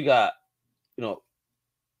 because you got,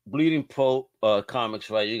 Bleeding Pope comics,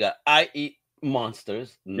 right? You got I Eat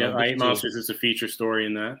Monsters. Yeah, I Eat Monsters is a feature story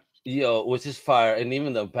in that. Which is fire, and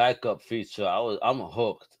even the backup feature, I'm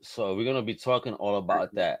hooked. So we're gonna be talking all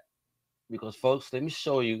about that, because folks, let me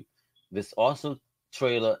show you this awesome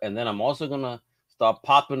trailer, and then I'm also gonna start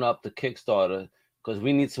popping up the Kickstarter, because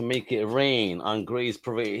we need to make it rain on Gray's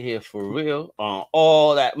Parade here for real, on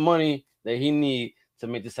all that money that he need to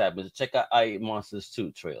make this happen. So check out I Eat Monsters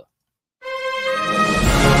 2 trailer.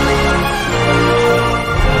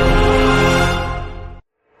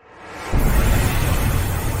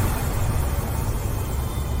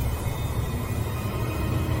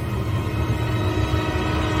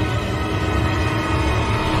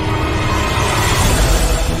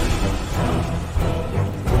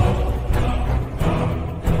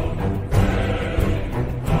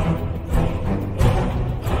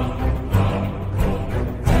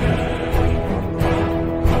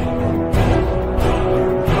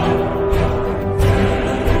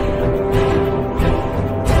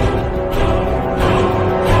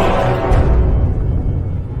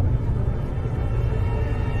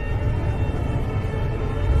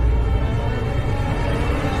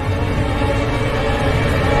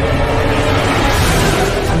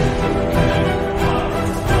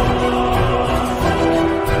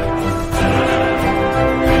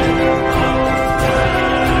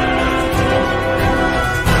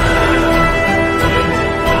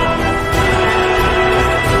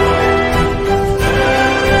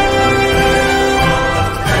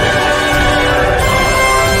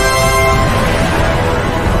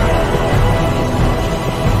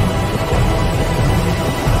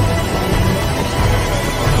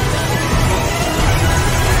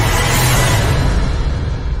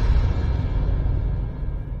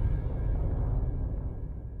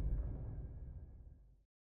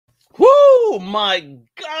 Whoo, my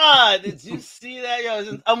God. Did you see that?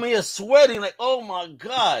 You're sweating like, oh my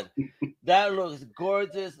God. That looks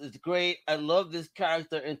gorgeous. It's great. I love this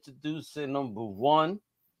character introducing number one.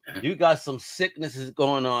 You got some sicknesses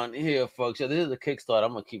going on here, folks. Yeah, this is a Kickstarter.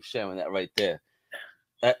 I'm going to keep sharing that right there.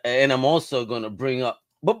 And I'm also going to bring up,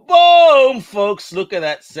 but boom, folks, look at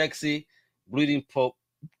that sexy Bleeding Pope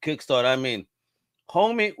Kickstarter. I mean,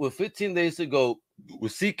 homie, with 15 days to go, we're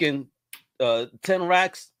seeking 10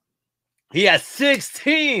 racks. He has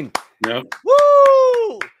 16. Yep.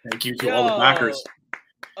 Woo! Thank you to all the backers.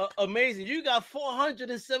 Amazing. You got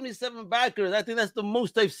 477 backers. I think that's the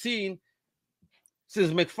most I've seen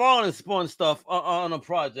since McFarlane spawned stuff on a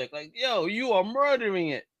project. Like, you are murdering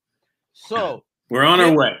it. So we're on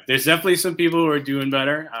our way. There's definitely some people who are doing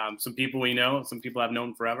better. Some people we know, some people I've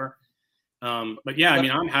known forever. But yeah, I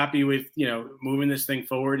mean, I'm happy with, moving this thing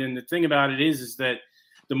forward. And the thing about it is that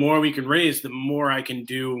the more we can raise, the more I can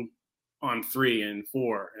do on 3 and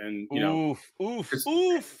 4. And, please,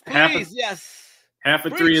 yes. Half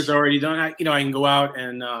of 3 is already done. I can go out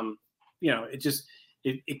and,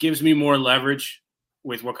 it gives me more leverage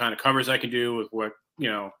with what kind of covers I can do, with what,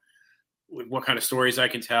 with what kind of stories I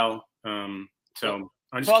can tell. So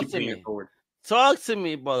I'm just keeping it forward. Talk to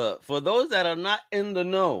me, brother. For those that are not in the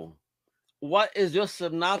know, what is your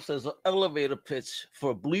synopsis or elevator pitch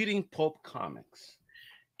for Bleeding Pope Comics?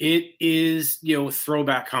 It is,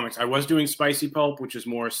 throwback comics. I was doing Spicy Pulp, which is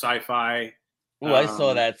more sci-fi. Oh, I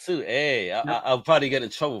saw that too. Hey, I'll probably get in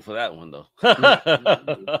trouble for that one though.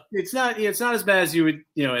 It's not as bad as you would,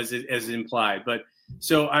 as implied. But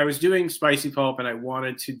so I was doing Spicy Pulp, and I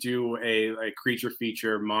wanted to do a creature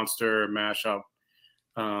feature monster mashup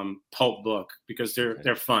pulp book, because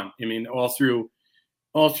they're fun. I mean, all through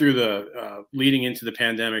the leading into the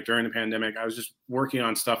pandemic, during the pandemic, I was just working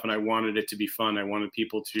on stuff, and I wanted it to be fun. I wanted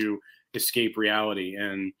people to escape reality,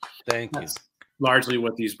 and thank you. Largely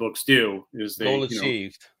what these books do is goal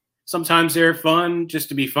achieved. Sometimes they're fun just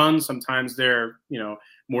to be fun. Sometimes they're,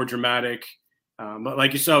 more dramatic. But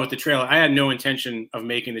like you saw with the trailer, I had no intention of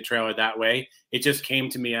making the trailer that way. It just came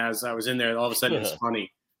to me as I was in there. All of a sudden, it's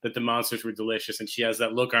funny that the monsters were delicious, and she has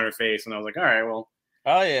that look on her face. And I was like, all right, well,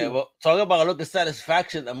 Oh yeah, well, talk about a look of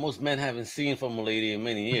satisfaction that most men haven't seen from a lady in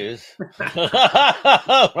many years.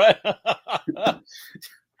 Right?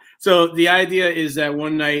 So the idea is that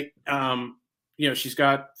one night, she's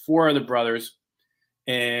got 4 other brothers,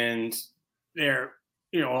 and they're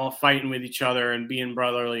all fighting with each other and being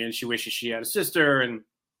brotherly, and she wishes she had a sister, and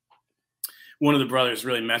one of the brothers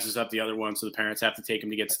really messes up the other one, so the parents have to take him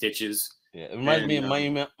to get stitches. Yeah, it reminds me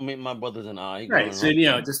of my brothers and I. Right, so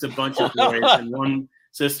just a bunch of boys and one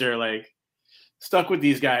sister like stuck with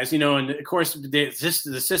these guys, and of course the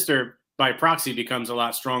sister by proxy becomes a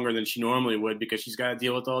lot stronger than she normally would because she's got to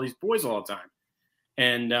deal with all these boys all the time,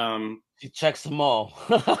 and she checks them all.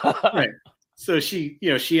 Right. So she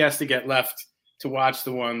has to get left to watch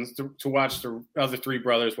the other 3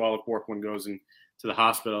 brothers while the 4th one goes into the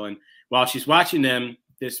hospital, and while she's watching them,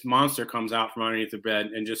 this monster comes out from underneath the bed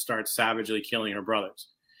and just starts savagely killing her brothers.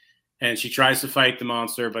 And she tries to fight the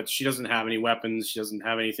monster, but she doesn't have any weapons. She doesn't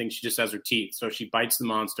have anything. She just has her teeth. So she bites the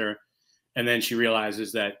monster, and then she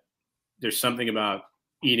realizes that there's something about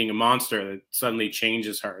eating a monster that suddenly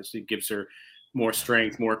changes her. So it gives her more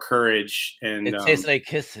strength, more courage, and it tastes like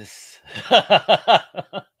kisses.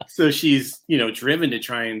 So she's driven to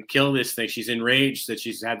try and kill this thing. She's enraged that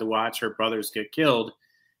she's had to watch her brothers get killed,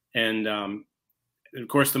 and of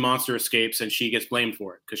course the monster escapes, and she gets blamed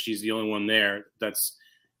for it because she's the only one there that's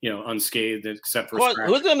unscathed except for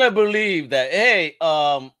who's gonna believe that? Hey,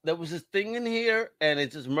 there was this thing in here, and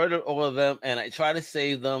it just murdered all of them. And I tried to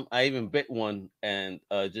save them. I even bit one, and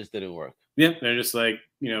it just didn't work. Yeah, they're just like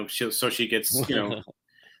she gets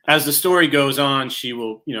as the story goes on, she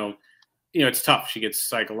will it's tough. She gets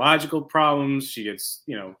psychological problems. She gets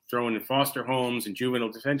thrown in foster homes and juvenile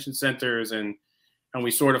detention centers, and we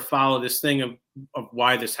sort of follow this thing of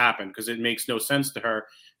why this happened because it makes no sense to her.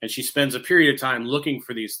 And she spends a period of time looking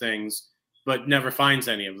for these things, but never finds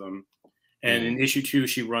any of them. And in issue 2,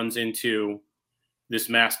 she runs into this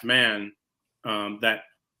masked man that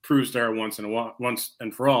proves to her once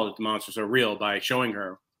and for all that the monsters are real by showing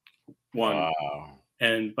her one. Wow.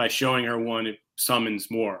 And by showing her one, it summons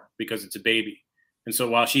more because it's a baby. And so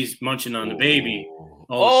while she's munching on the baby,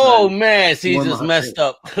 man, she's just messed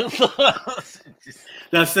up.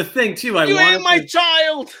 That's the thing too. You ain't my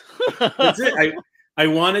child. That's it. I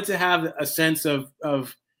wanted to have a sense of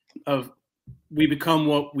we become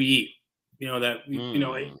what we eat.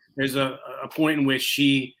 There's a point in which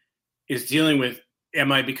she is dealing with: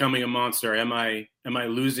 am I becoming a monster? Am I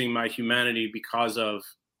losing my humanity because of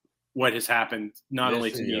what has happened? Not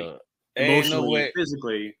only to me, emotionally, and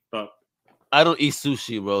physically, but I don't eat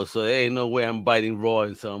sushi, bro. So there ain't no way I'm biting raw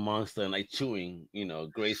into a monster and like chewing,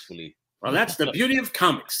 gracefully. Well, that's the beauty of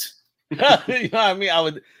comics. You know what I mean?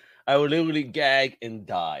 I would literally gag and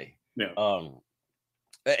die. Yeah.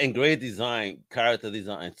 And great design, character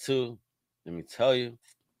design too. Let me tell you.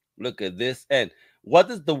 Look at this. And what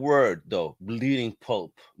does the word though, bleeding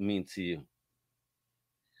pulp, mean to you?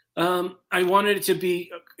 I wanted it to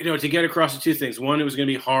be, to get across the 2 things. One, it was going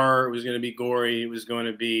to be horror. It was going to be gory. It was going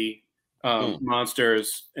to be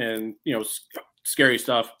monsters and scary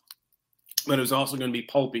stuff. But it was also going to be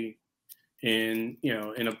pulpy in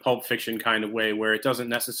a pulp fiction kind of way where it doesn't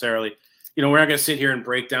necessarily, we're not going to sit here and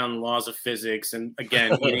break down the laws of physics. And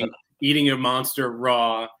again, eating a monster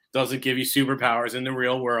raw doesn't give you superpowers in the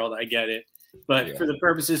real world. I get it. But for the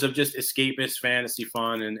purposes of just escapist fantasy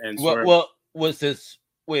fun and what's this?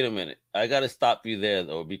 Wait a minute. I got to stop you there,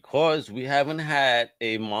 though, because we haven't had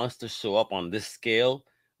a monster show up on this scale.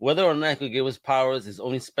 Whether or not it could give us powers is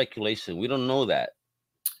only speculation. We don't know that.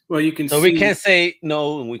 Well, you can we can't say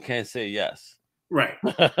no and we can't say yes. Right.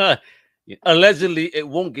 Allegedly, it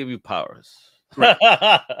won't give you powers. Right.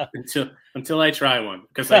 until I try one,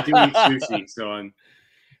 because I do eat sushi. So I'm...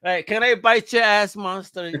 Hey, can I bite your ass,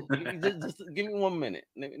 monster? just give me 1 minute.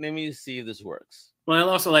 Let me see if this works. Well,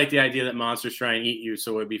 I also like the idea that monsters try and eat you,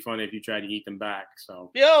 so it'd be funny if you tried to eat them back.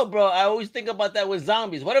 So, yo, bro, I always think about that with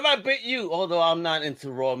zombies. What if I bit you? Although I'm not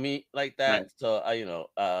into raw meat like that, right. So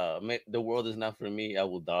the world is not for me. I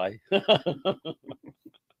will die.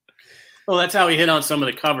 Well, that's how we hit on some of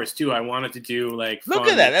the covers too. I wanted to do like. Look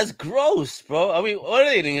at that. That's gross, bro. I mean, what are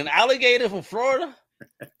they eating? An alligator from Florida?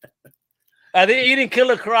 Are they eating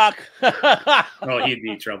Killer Croc? Oh, he'd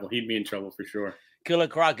be in trouble. He'd be in trouble for sure. Killer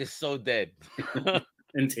Croc is so dead.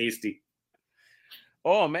 And tasty.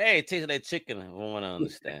 Oh, man, it tastes like chicken. I want to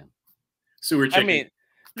understand. Sewer chicken. I mean,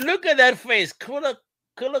 look at that face. Killer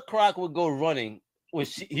Croc would go running when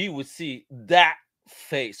he would see that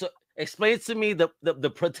face. So explain to me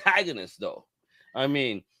the protagonist, though. I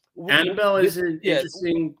mean, Annabelle is an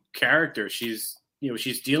interesting character. She's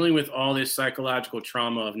dealing with all this psychological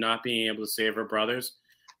trauma of not being able to save her brothers.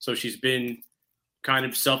 So she's been kind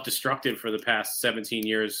of self-destructive for the past 17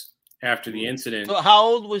 years after the incident. So how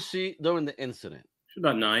old was she during the incident? She's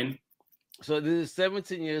about 9. So this is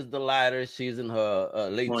 17 years the latter. She's in her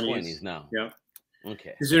late 20s now. Yeah.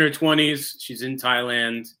 Okay. She's in her 20s. She's in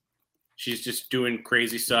Thailand. She's just doing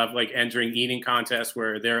crazy stuff, like entering eating contests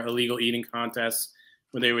where they're illegal eating contests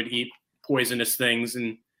where they would eat poisonous things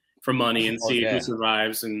and for money and see who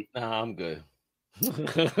survives. And I'm good.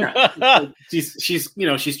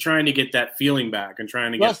 she's trying to get that feeling back and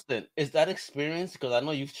trying to Justin, is that experience? Because I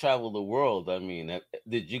know you've traveled the world. I mean,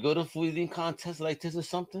 did you go to food eating contests like this or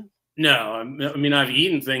something? No, I mean, I've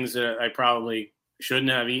eaten things that I probably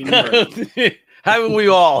shouldn't have eaten. Haven't we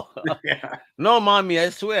all? Yeah. No, mommy, I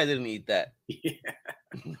swear I didn't eat that.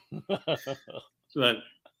 Yeah. But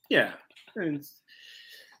yeah, it's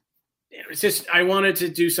just I wanted to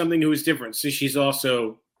do something that was different. So she's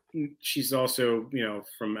also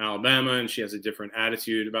from Alabama, and she has a different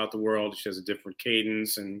attitude about the world. She has a different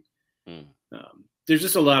cadence, and there's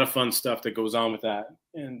just a lot of fun stuff that goes on with that.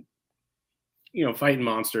 And fighting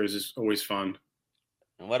monsters is always fun.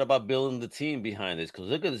 And what about building the team behind this? Because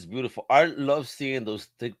look at this beautiful. I love seeing those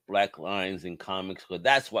thick black lines in comics, because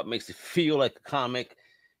that's what makes it feel like a comic.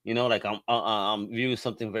 Like I'm viewing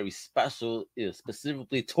something very special,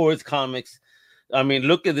 specifically towards comics. I mean,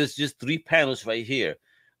 look at this, just 3 panels right here.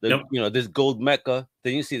 This gold Mecca.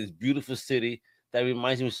 Then you see this beautiful city that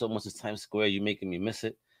reminds me so much of Times Square. You're making me miss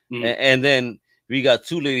it. And then we got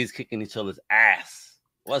 2 ladies kicking each other's ass.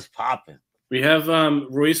 What's popping? We have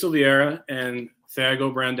Ruiz Oliveira and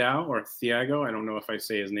Thiago Brandão, or Thiago. I don't know if I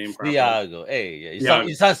say his name properly. Thiago. Hey, yeah.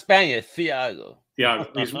 You sound Spanish. Thiago.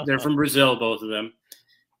 They're from Brazil, both of them.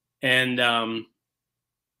 And I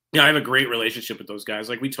have a great relationship with those guys.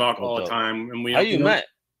 Like, we talk all the time. And How you met?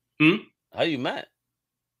 How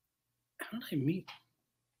did I meet?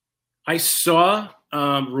 I saw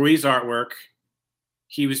Rui's artwork.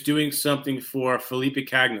 He was doing something for Felipe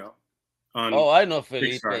Cagno. I know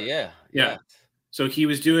Felipe. Yeah. So he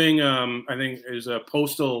was doing, I think it was a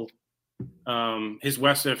postal,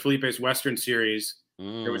 Felipe's Western series.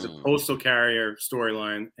 There was a postal carrier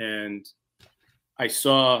storyline, and I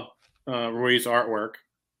saw Rui's artwork.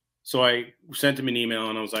 So I sent him an email,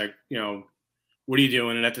 and I was like, what are you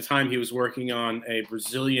doing? And at the time, he was working on a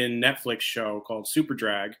Brazilian Netflix show called Super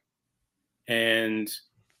Drag. And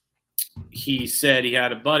he said he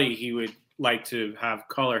had a buddy he would like to have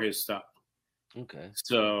color his stuff. Okay.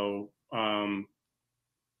 So,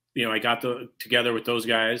 I got together with those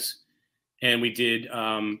guys, and we did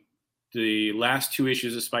the last 2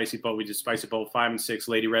 issues of Spicy Boat. We did Spicy Boat 5 and 6,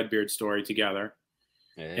 Lady Redbeard story together.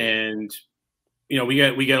 Hey. And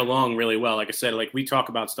we get along really well. Like I said, like, we talk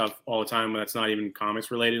about stuff all the time that's not even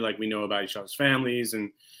comics related. Like, we know about each other's families,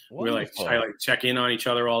 and I check in on each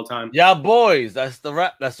other all the time. Yeah, boys, that's the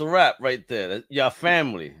rap. That's the rap right there. Yeah,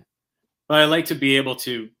 family. But I like to be able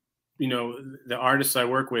to, the artists I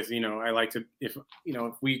work with, I like to, if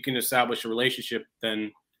we can establish a relationship,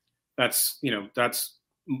 then that's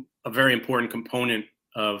a very important component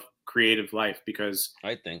of creative life, because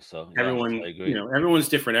I think so. Everyone, everyone's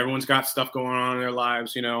different. Everyone's got stuff going on in their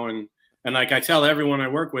lives, and like I tell everyone I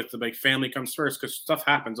work with, like, family comes first, because stuff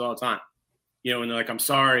happens all the time, and they're like, I'm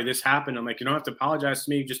sorry this happened. I'm like, you don't have to apologize to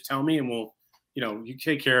me. Just tell me, and we'll, you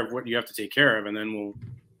take care of what you have to take care of, and then we'll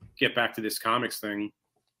get back to this comics thing,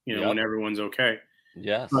 when everyone's okay.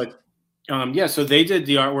 Yes. But so they did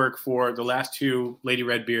the artwork for the last 2 Lady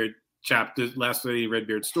Redbeard last Lady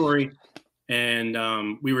Redbeard story.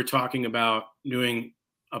 And we were talking about doing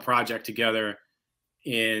a project together,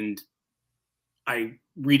 and I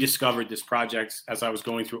rediscovered this project as I was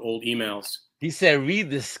going through old emails. He said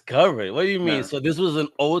rediscovered. What do you mean? Yeah. So this was an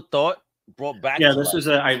old thought brought back? Yeah, this was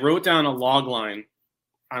I wrote down a log line.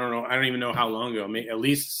 I don't know. I don't even know how long ago. Maybe at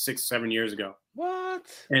least 6-7 years ago. What?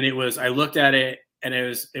 And I looked at it, and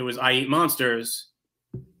it was I Eat Monsters,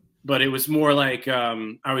 but it was more like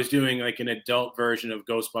I was doing like an adult version of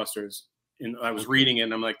Ghostbusters. And I was reading it,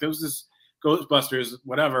 and I'm like, there was this Ghostbusters,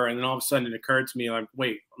 whatever. And then all of a sudden it occurred to me, like,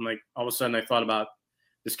 wait, all of a sudden I thought about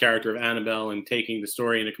this character of Annabelle and taking the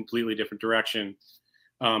story in a completely different direction,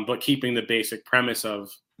 but keeping the basic premise of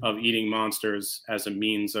eating monsters as a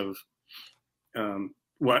means of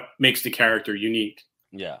what makes the character unique.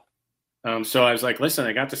 Yeah. So I was like, listen,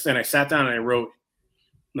 I got this. And I sat down and I wrote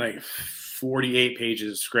like 48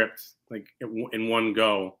 pages of script, like in one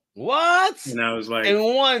go. What? And I was like, in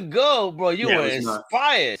one go, bro, you were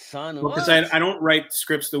inspired, son. Because I don't write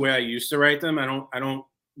scripts the way I used to write them. I don't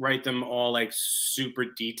write them all like super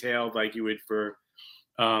detailed like you would for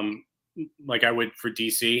like I would for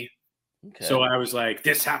DC. Okay. So I was like,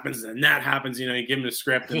 this happens and that happens, you give them the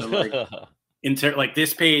script, and I'm like like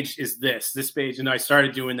this page is this page, and I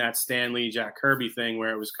started doing that Stan Lee, Jack Kirby thing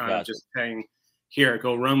where it was kind of just saying, here,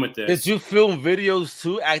 go run with this. Did you film videos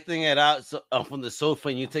too, acting it out from the sofa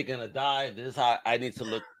and you taking a dive? This is how I need to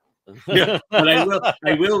look. Yeah, but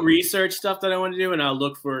I will research stuff that I want to do, and I'll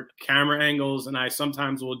look for camera angles, and I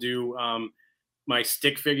sometimes will do my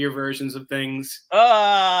stick figure versions of things.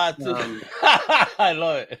 I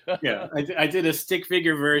love it. Yeah, I did a stick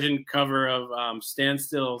figure version cover of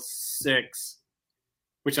Standstill 6,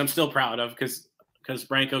 which I'm still proud of because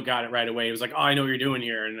Branko got it right away. He was like, "Oh, I know what you're doing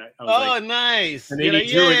here," and I was like, nice. And then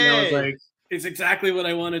he drew it, and I was like, "It's exactly what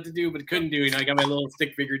I wanted to do, but couldn't do." And I got my little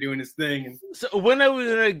stick figure doing his thing. And so when are we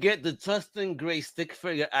gonna get the Tustin Gray stick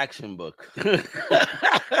figure action book?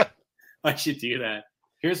 I should do that.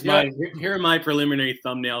 Here are my preliminary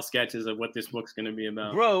thumbnail sketches of what this book's going to be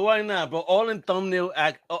about. Bro, why not, bro? All in thumbnail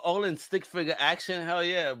all in stick figure action. Hell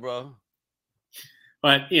yeah, bro.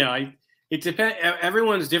 But it depends.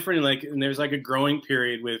 Everyone's different. And there's like a growing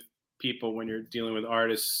period with people when you're dealing with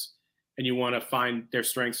artists, and you want to find their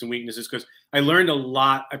strengths and weaknesses. Because I learned a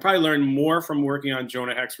lot. I probably learned more from working on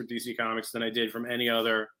Jonah Hex for DC Comics than I did from any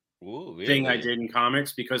other thing I did in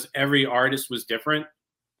comics, because every artist was different.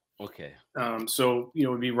 Okay. So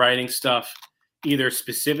we'd be writing stuff either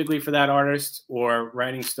specifically for that artist or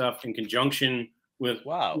writing stuff in conjunction with.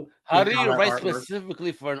 Wow. How do you write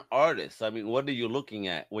specifically for an artist? I mean, what are you looking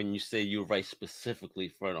at when you say you write specifically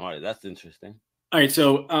for an artist? That's interesting. All right.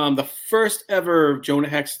 So the first ever Jonah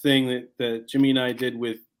Hex thing that Jimmy and I did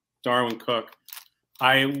with Darwin Cook,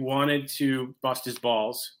 I wanted to bust his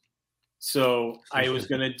balls. So I was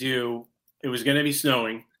going to it was going to be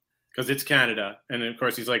snowing, because it's Canada. And of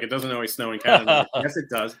course, he's like, it doesn't always snow in Canada. Yes, it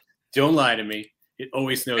does. Don't lie to me. It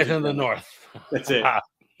always snows in the north. That's it.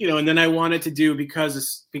 And then I wanted to do,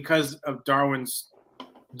 because of Darwin's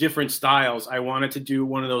different styles, I wanted to do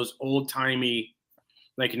one of those old-timey,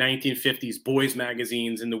 like 1950s boys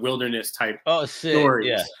magazines in the wilderness type stories.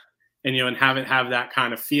 Yeah. And have it have that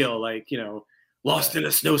kind of feel, like, lost in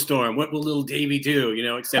a snowstorm. What will little Davy do?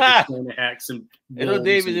 Except it's going to Hex and little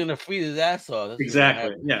Davy's gonna freeze his ass off. That's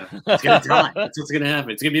exactly. Yeah, it's gonna die. That's what's gonna happen.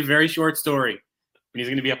 It's gonna be a very short story, and he's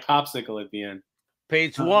gonna be a popsicle at the end.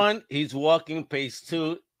 Page 1, he's walking. Page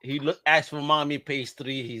 2, he asks for mommy. Page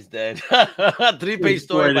 3, he's dead. 3-page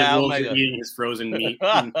story by Omega. Eating his frozen meat.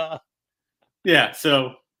 Yeah,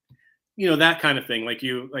 so that kind of thing, like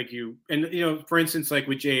you, and for instance, like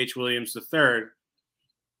with J.H. Williams III.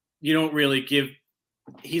 You don't really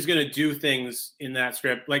he's going to do things in that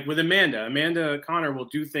script. Like with Amanda Connor will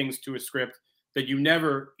do things to a script that you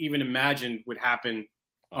never even imagined would happen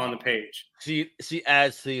on the page. She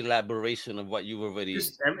adds the elaboration of what you've already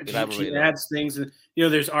elaborated. She adds things. And,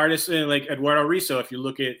 there's artists like Eduardo Riso. If you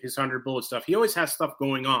look at his 100 Bullet stuff, he always has stuff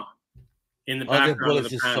going on in the background. 100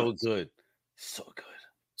 Bullets is so good. So good.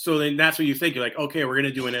 So then that's what you think. You're like, okay, we're going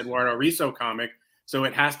to do an Eduardo Riso comic. So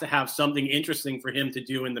it has to have something interesting for him to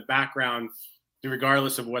do in the background,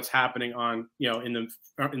 regardless of what's happening on, in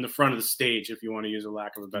the front of the stage, if you want to use a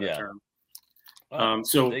lack of a better term.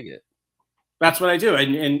 So that's what I do.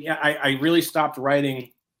 And I really stopped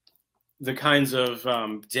writing the kinds of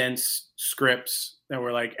dense scripts that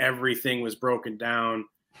were like everything was broken down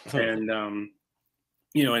and,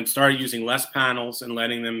 and started using less panels and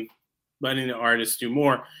letting the artists do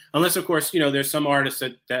more. Unless, of course, there's some artists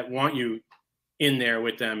that want you in there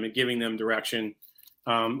with them and giving them direction.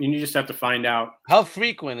 And you just have to find out. How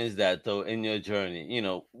frequent is that, though, in your journey,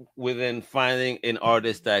 within finding an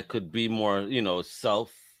artist that could be more,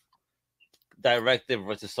 self-directive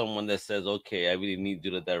versus someone that says, okay, I really need you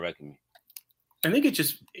to direct me? I think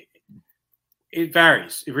it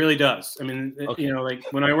varies. It really does. I mean,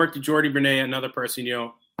 like when I worked with Jordi Bernet, another person,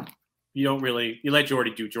 you let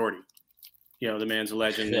Jordi do Jordi. The man's a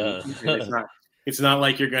legend. Yeah. And it's not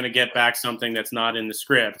like you're going to get back something that's not in the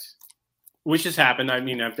script, which has happened. I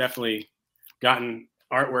mean, I've definitely gotten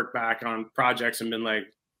artwork back on projects and been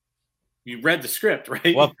like, you read the script,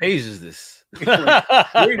 right? What page is this? Like,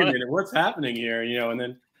 wait a minute, what's happening here?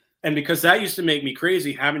 And because that used to make me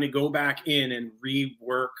crazy, having to go back in and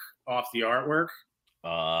rework off the artwork.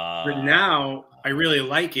 But now I really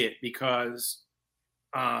like it because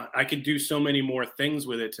I could do so many more things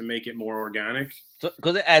with it to make it more organic.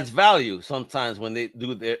 Because it adds value sometimes when they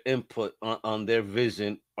do their input on their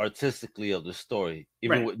vision artistically of the story,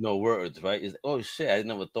 even with no words, right? It's oh shit, I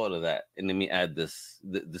never thought of that, and let me add this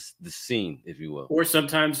scene, if you will. Or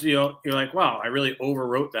sometimes you're like, wow, I really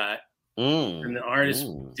overwrote that, and the artist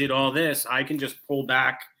did all this. I can just pull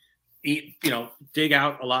back, dig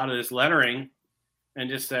out a lot of this lettering, and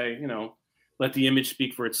just say, let the image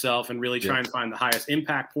speak for itself, and really try and find the highest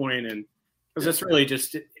impact point, and because that's really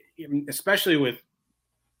just. especially with,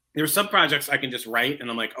 there were some projects I can just write and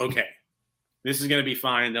I'm like, okay, this is going to be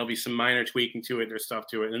fine. There'll be some minor tweaking to it. There's stuff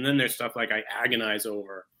to it. And then there's stuff like I agonize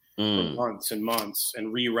over for months and months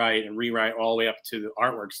and rewrite all the way up to the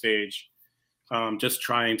artwork stage. Just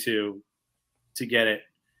trying to get it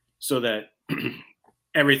so that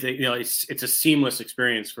everything, it's a seamless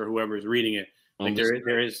experience for whoever is reading it. Like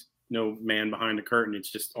there is no man behind the curtain.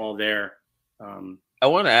 It's just all there. I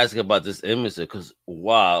want to ask about this image because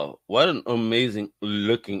wow, what an amazing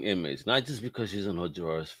looking image. Not just because she's in her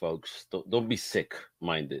drawers, folks. Don't be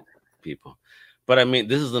sick-minded, people. But I mean,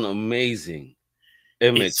 this is an amazing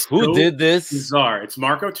image. Who did this? Bizarre. It's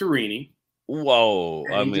Marco Turini. Whoa.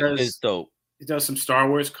 I mean, it's dope. He does some Star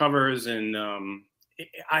Wars covers, and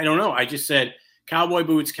I don't know. I just said cowboy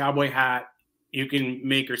boots, cowboy hat. You can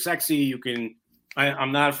make her sexy. You can.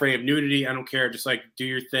 I'm not afraid of nudity. I don't care. Just like do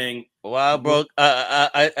your thing. Wow, bro.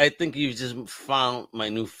 I think you just found my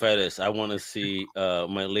new fetish. I want to see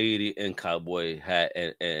my lady in cowboy hat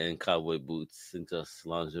and cowboy boots and just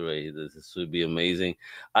lingerie. This would be amazing.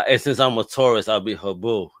 And since I'm a Taurus, I'll be her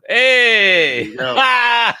boo. Hey!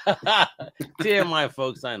 TMI,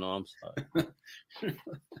 folks. I know. I'm sorry.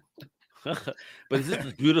 But this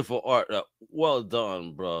is beautiful art. Well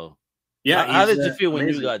done, bro. Yeah. How did you feel when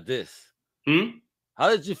you got this? Hmm? How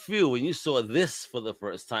did you feel when you saw this for the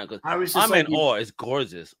first time? Because I'm in awe. It's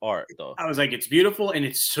gorgeous art, though. I was like, it's beautiful and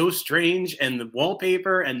it's so strange. And the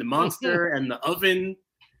wallpaper and the monster and the oven.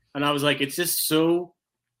 And I was like, it's just so.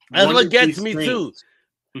 That's what gets me, too.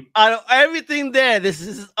 Out of everything there, this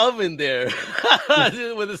is his oven there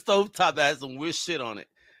with a stove top that has some weird shit on it.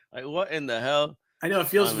 Like, what in the hell? I know. It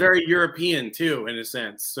feels very European, too, in a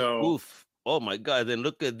sense. So, oof. Oh, my God. Then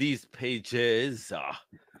look at these pages.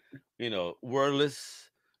 Wordless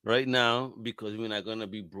right now because we're not going to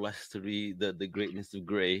be blessed to read the greatness of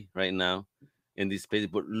Gray right now in these pages.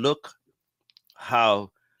 But look how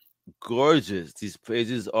gorgeous these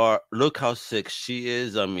pages are. Look how sick she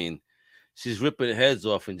is. I mean, she's ripping heads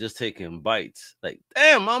off and just taking bites. Like,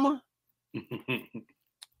 damn, mama.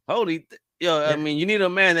 Holy, I mean, you need a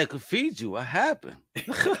man that could feed you. What happened?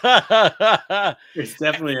 It's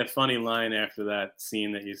definitely a funny line after that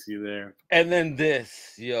scene that you see there. And then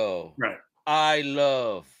this, right. I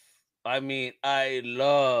love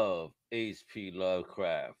H.P.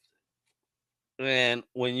 Lovecraft. And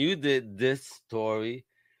when you did this story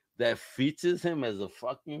that features him as a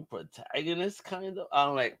fucking protagonist, kind of,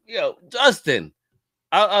 I'm like, Justin,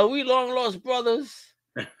 are we long lost brothers?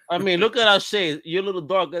 I mean, look at our shades. You're a little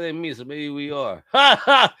darker than me, so maybe we are.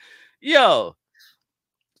 Yo,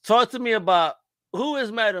 talk to me about who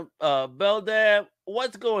is Madame Beldam?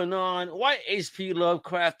 What's going on? Why H.P.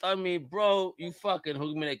 Lovecraft? I mean, bro, you fucking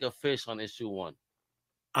hooked me like a fish on issue 1.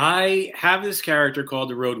 I have this character called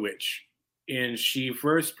the Road Witch, and she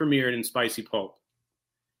first premiered in Spicy Pulp.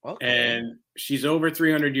 Okay. And she's over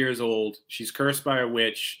 300 years old. She's cursed by a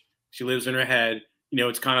witch. She lives in her head.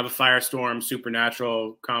 It's kind of a Firestorm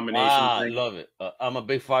supernatural combination. Wow, thing. I love it. I'm a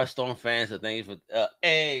big Firestorm fan, so thank you for.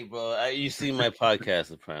 Hey, bro, you see my podcast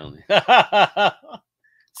apparently.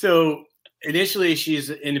 So initially, she's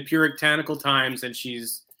in the puritanical times, and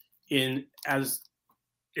she's as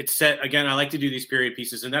it's set again. I like to do these period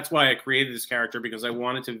pieces, and that's why I created this character because I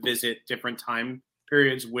wanted to visit different time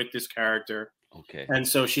periods with this character. Okay. And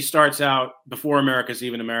so she starts out before America's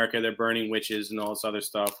even America. They're burning witches and all this other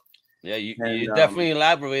stuff. Yeah, you definitely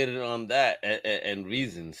elaborated on that and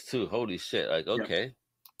reasons too. Holy shit! Like, okay. Yeah.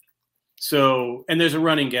 So, and there's a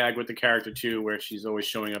running gag with the character too, where she's always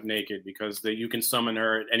showing up naked because you can summon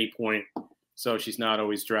her at any point, so she's not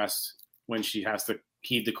always dressed when she has to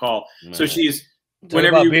heed the call. Man. So she's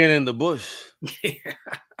whenever you being in the bush.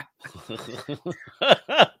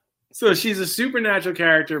 So she's a supernatural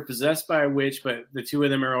character possessed by a witch, but the two of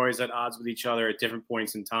them are always at odds with each other at different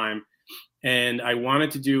points in time. And I wanted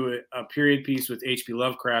to do a period piece with H.P.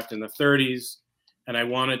 Lovecraft in the 30s, and I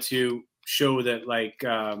wanted to show that like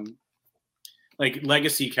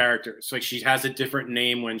legacy characters. Like she has a different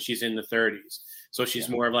name when she's in the 30s, so she's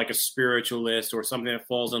more of like a spiritualist or something that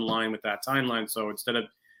falls in line with that timeline. So instead of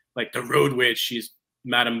like the Road Witch, she's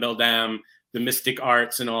Madame Beldam, the mystic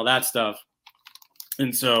arts, and all that stuff.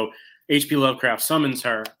 And so H.P. Lovecraft summons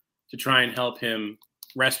her to try and help him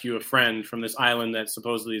rescue a friend from this island that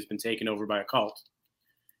supposedly has been taken over by a cult.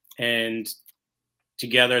 And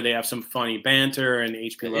together they have some funny banter, and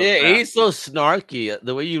H.P. Lovecraft. Yeah, he's so snarky.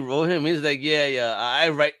 The way you wrote him, he's like,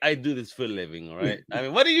 I do this for a living, all right? I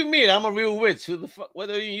mean, what do you mean? I'm a real witch. Who the fuck? What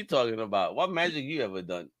are you talking about? What magic you ever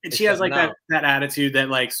done? And she has like that attitude that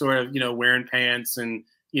like sort of, wearing pants and,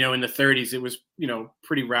 in the 30s, it was,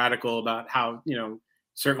 pretty radical about how,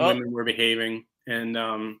 certain women were behaving. And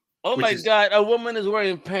Oh my God, a woman is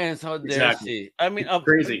wearing pants. How dare she? I mean,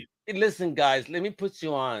 crazy. Listen, guys, let me put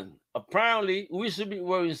you on. Apparently, we should be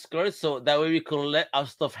wearing skirts so that way we can let our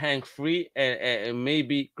stuff hang free and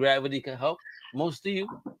maybe gravity can help most of you.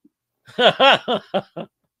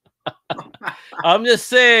 I'm just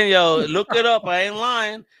saying, yo, look it up. I ain't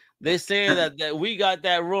lying. They saying that we got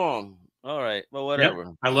that wrong. All right, but whatever.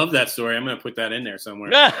 Yep. I love that story. I'm gonna put that in there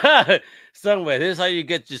somewhere. Somewhere. This is how you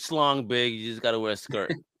get your schlong big. You just gotta wear a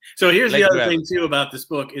skirt. So here's the other thing too about this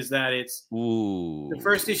book is that it's the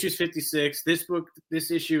first issue is 56.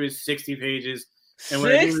 This issue is 60 pages. And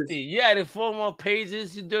 60? You added 4 more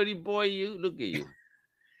pages, you dirty boy. You look at you.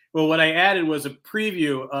 Well, what I added was a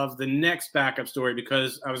preview of the next backup story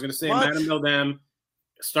because I was going to say Madame Beldam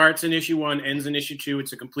starts in issue 1, ends in issue 2.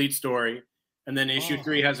 It's a complete story. And then issue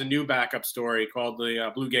 3 has a new backup story called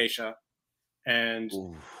the Blue Geisha. And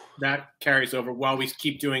that carries over. While we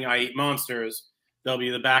keep doing I Eat Monsters, there'll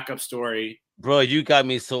be the backup story. Bro, you got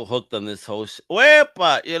me so hooked on this whole shit.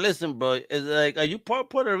 Wepa! Yeah, listen, bro. It's like, are you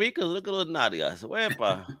Puerto Rican? Look at those nadigas.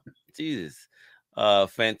 Wepa! Jesus.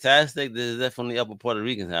 Fantastic. This is definitely upper Puerto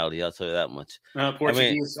Rican alley. I'll tell you that much.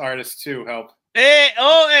 Portuguese artists too help. Hey,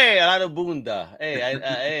 a lot of bunda.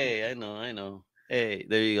 Hey, I know. Hey,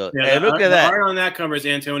 there you go. Yeah, hey, look at that. The art on that cover is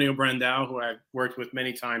Antonio Brandão, who I've worked with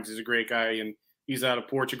many times. He's a great guy, and he's out of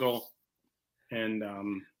Portugal. And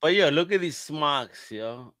but yo, look at these smocks,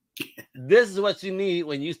 yo. This is what you need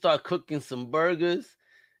when you start cooking some burgers.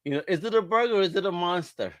 You know, is it a burger or is it a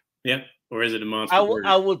monster? Yeah, or is it a monster?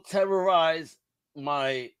 I will terrorize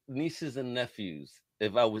my nieces and nephews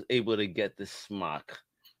if I was able to get this smock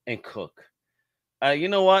and cook. You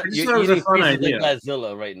know what? You're eating pieces of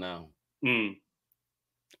Godzilla right now.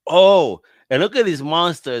 Oh, and look at these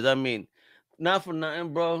monsters. I mean, not for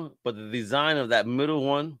nothing, bro, but the design of that middle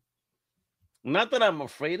one. Not that I'm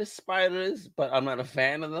afraid of spiders, but I'm not a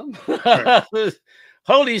fan of them. Sure.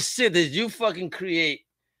 Holy shit, did you fucking create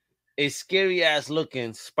a scary ass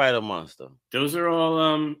looking spider monster? Those are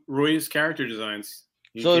all Rui's character designs.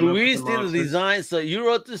 So Luis did the design. So you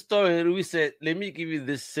wrote the story, and Luis said, "Let me give you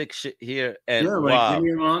this sick shit here." And give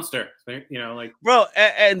me a monster. You know, like bro.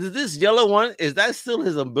 And this yellow one, is that still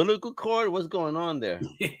his umbilical cord? What's going on there?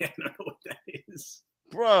 Yeah, I don't know what that is,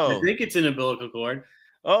 bro. I think it's an umbilical cord.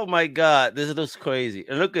 Oh my God, this looks crazy.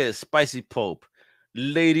 And look at it, Spicy Pope,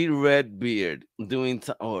 Lady Redbeard doing.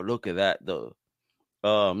 Oh, look at that though.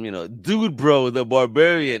 You know, Dude Bro, the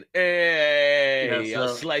Barbarian. Hey, yeah, I'll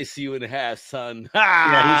slice you in half, son.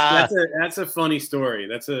 Yeah, that's a funny story.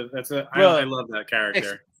 I love that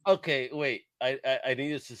character. Okay, wait. I need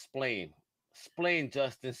you to explain. Explain,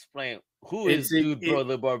 Justin. Explain. Who is Dude Bro,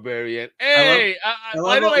 the Barbarian? Hey,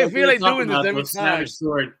 why do I feel like doing this every time? Savage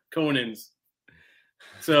Sword, Conan's.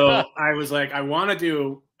 So I was like, I want to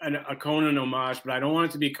do a Conan homage, but I don't want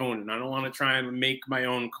it to be Conan. I don't want to try and make my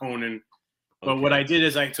own Conan. But what I did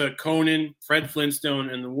is I took Conan, Fred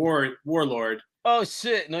Flintstone, and the Warlord. Oh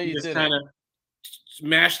shit! No, you didn't. Just kind of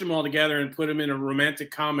smashed them all together and put them in a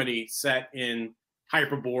romantic comedy set in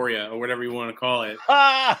Hyperborea or whatever you want to call it.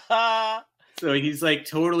 So he's like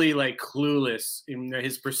totally like clueless in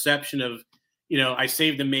his perception of, you know, I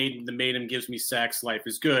saved the maiden. The maiden gives me sex. Life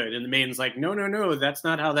is good. And the maiden's like, no, that's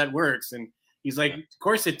not how that works. And he's like, of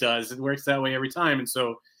course it does. It works that way every time. And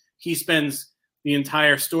so he spends the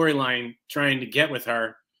entire storyline trying to get with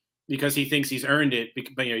her because he thinks he's earned it.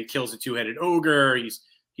 But you know, he kills a 2-headed ogre.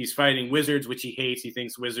 He's fighting wizards, which he hates. He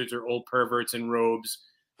thinks wizards are old perverts in robes,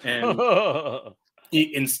 and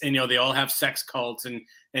you know, they all have sex cults, and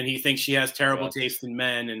he thinks she has terrible taste in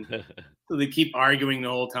men, and so they keep arguing the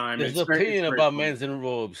whole time. There's an opinion about men's in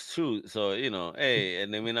robes too. So you know, hey,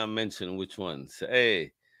 and they may not mention which ones.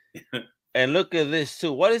 Hey. And look at this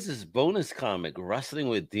too. What is this bonus comic? Wrestling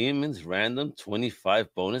with Demons, random 25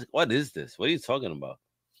 bonus. What is this? What are you talking about?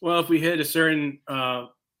 Well, if we hit a certain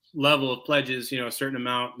level of pledges, you know, a certain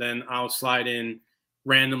amount, then I'll slide in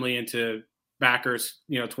randomly into backers.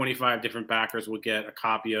 You know, 25 different backers will get a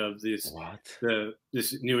copy of this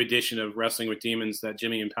this new edition of Wrestling with Demons that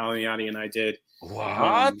Jimmy and Palmiotti and I did.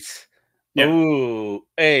 What? Yeah. Ooh,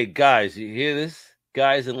 hey guys, you hear this?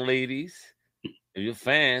 Guys and ladies. If you're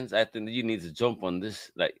fans, I think you need to jump on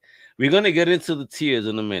this. Like, we're gonna get into the tiers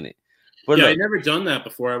in a minute. But yeah, I've never done that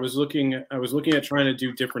before. I was looking at trying to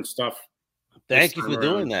do different stuff. Thank you for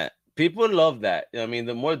doing that. People love that. I mean,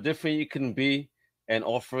 the more different you can be and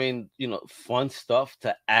offering, you know, fun stuff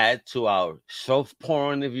to add to our shelf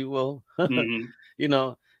porn, if you will. Mm-hmm. You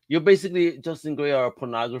know, you're basically Justin Gray, our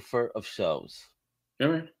pornographer of shelves. All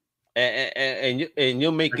right. and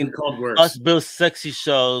you're making called worse. us build sexy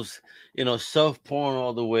shows, self porn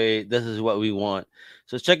all the way. This is what we want.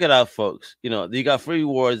 So check it out, folks. You got free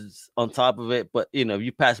rewards on top of it, but if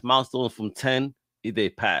you pass milestones from 10, they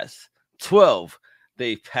pass. 12,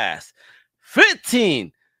 they pass.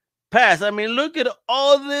 15, pass. I mean, look at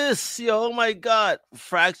all this, yo. Oh my God.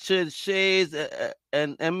 Fractured Shades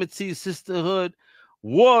and Enmity Sisterhood,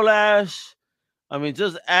 Warlash. I mean,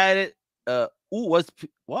 just add it. What?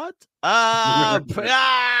 Pregnant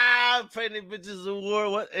Bitches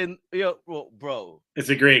Award. What? And bro. It's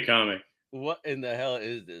a great comic. What in the hell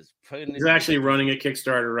is this? He's actually running a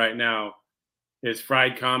Kickstarter right now. His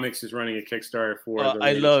Fried Comics is running a Kickstarter for.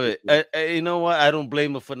 I love it. You know what? I don't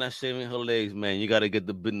blame her for not shaving her legs, man. You got to get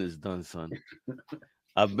the business done, son.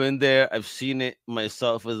 I've been there. I've seen it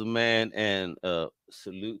myself as a man, and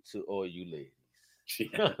salute to all you ladies.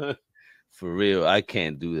 Yeah. For real, I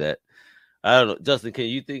can't do that. I don't know, Justin. Can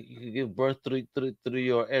you think you can give birth through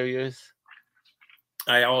your areas?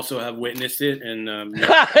 I also have witnessed it, and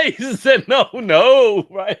he said no,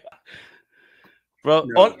 right, bro.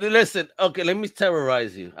 No. Oh, listen, okay, let me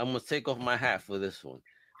terrorize you. I'm gonna take off my hat for this one,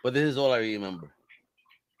 but this is all I remember.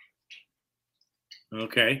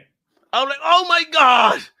 Okay. I'm like, oh my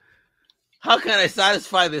God, how can I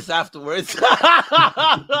satisfy this afterwards?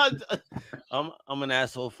 I'm an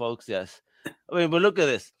asshole, folks. Yes. I mean, but look at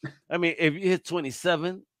this. I mean, if you hit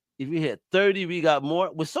 27, if you hit 30, we got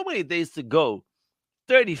more. With so many days to go,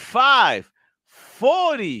 35,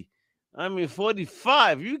 40. I mean,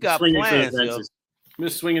 45. You got plans, yo. I'm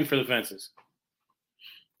just swinging for the fences.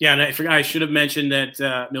 Yeah, and I forgot. I should have mentioned that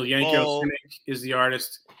Miljenko Simic is the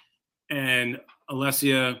artist, and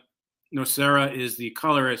Alessia Nocera is the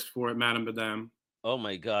colorist for Madame Madame. Oh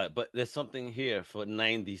my God! But there's something here for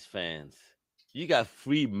 90s fans. You got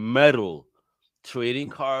free metal trading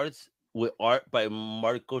cards with art by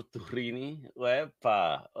Marco Turini.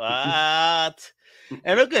 Wepa. What?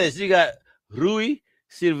 And look at this. You got Rui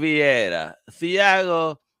Silveira,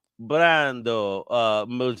 Thiago Brando,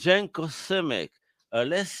 Miljenko Simic,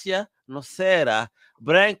 Alessia Nocera,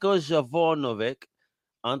 Branko Javonovic,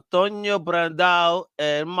 Antonio Brandao,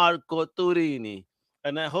 and Marco Turini.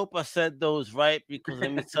 And I hope I said those right, because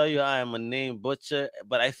let me tell you, I am a name butcher,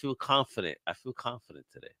 but I feel confident. I feel confident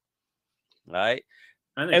today. All right.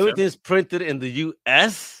 Everything's printed in the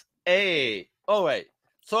US. Hey, all right.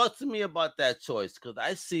 Talk to me about that choice, because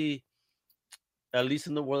I see, at least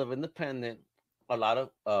in the world of independent, a lot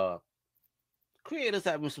of creators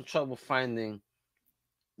having some trouble finding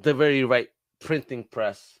the very right printing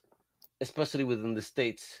press, especially within the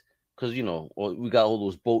States, because we got all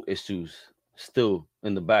those boat issues still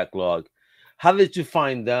in the backlog. How did you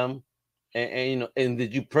find them, and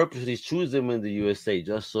did you purposely choose them in the USA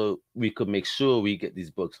just so we could make sure we get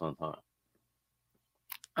these books on time?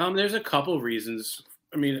 There's a couple of reasons.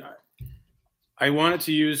 I mean, I wanted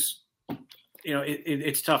to use,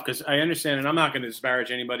 it's tough because I understand, and I'm not going to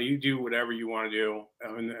disparage anybody. You do whatever you want to do.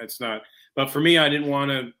 I mean, it's not. But for me, I didn't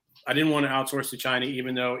want to outsource to China,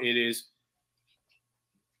 even though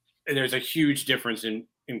there's a huge difference in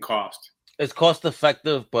cost. It's cost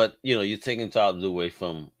effective, but you're taking jobs away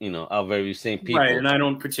from our very same people. Right, and I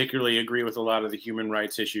don't particularly agree with a lot of the human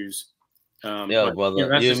rights issues.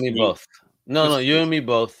 Brother, you and me both. No, you and me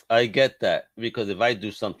both. I get that, because if I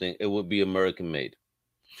do something, it would be American made,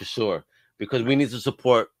 for sure. Because we need to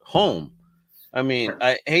support home. I mean,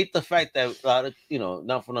 I hate the fact that a lot of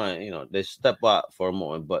not for nothing, they step out for a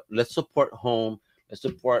moment, but let's support home. Let's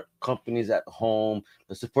support companies at home.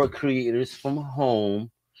 Let's support creators from home.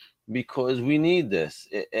 Because we need this.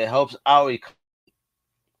 It helps our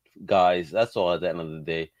guys. That's all at the end of the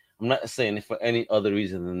day. I'm not saying it for any other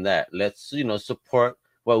reason than that. Let's, support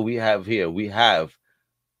what we have here. We have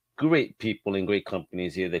great people and great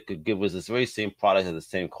companies here that could give us this very same product at the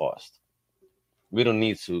same cost. We don't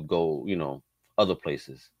need to go, other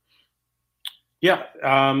places. Yeah.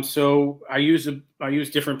 So I use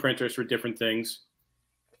different printers for different things.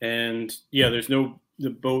 And yeah, the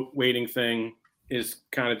boat waiting thing is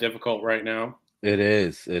kind of difficult right now. It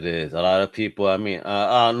is. A lot of people. I mean,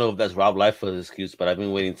 I don't know if that's Rob Liefeld's excuse, but I've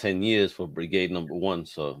been waiting 10 years for Brigade number 1.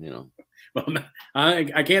 So Well,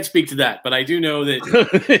 I can't speak to that, but I do know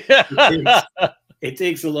that it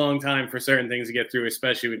takes a long time for certain things to get through,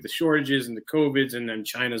 especially with the shortages and the COVIDs, and then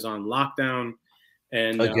China's on lockdown.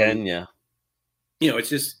 And again, it's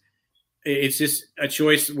just a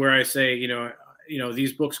choice where I say,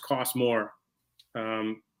 these books cost more.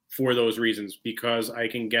 For those reasons, because I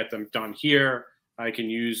can get them done here. I can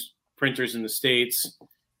use printers in the States,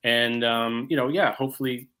 and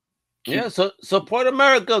hopefully. So support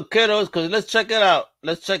America, kiddos, because let's check it out.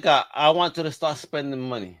 I want you to start spending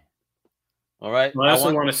money. All right. Well, I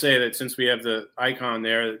also want to say that since we have the icon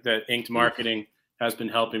there, that Inked Marketing has been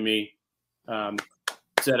helping me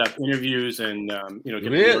set up interviews and get the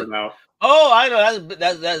word out. Oh, I know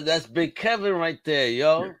that's Big Kevin right there,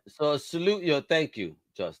 yo. Yeah. So salute, yo. Thank you,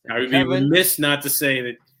 Justin. I would be remiss not to say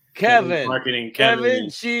that Kevin Marketing,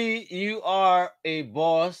 Kevin G, you are a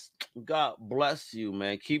boss. God bless you,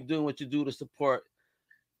 man. Keep doing what you do to support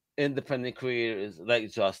independent creators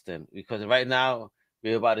like Justin, because right now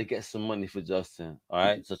we're about to get some money for Justin. All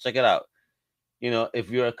right, so check it out.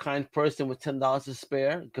 If you're a kind person with $10 to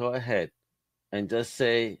spare, go ahead and just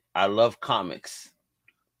say, I love comics,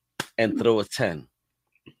 and throw a 10.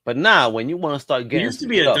 But now when you want to start getting, it used to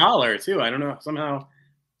be $1 too. I don't know. Somehow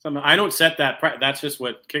I don't set that price. That's just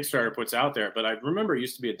what Kickstarter puts out there. But I remember it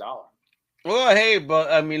used to be $1. Well, hey,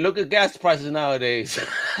 but I mean, look at gas prices nowadays. It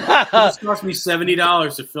just cost me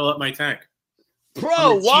 $70 to fill up my tank.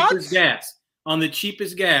 Bro, what? Cheapest gas. On the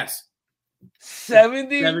cheapest gas.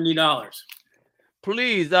 $70?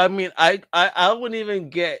 Please, I mean, I wouldn't even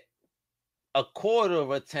get a quarter of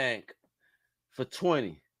a tank for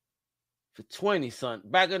 20. For 20, son.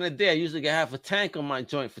 Back in the day, I usually get half a tank on my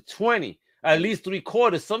joint for 20. At least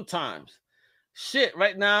 3/4 sometimes. Shit,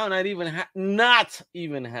 right now, not even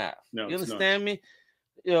half. No, you understand me?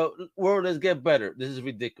 World, let's get better. This is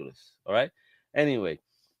ridiculous. All right. Anyway,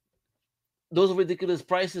 those are ridiculous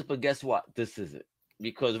prices, but guess what? This is it.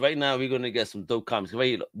 Because right now we're gonna get some dope comics.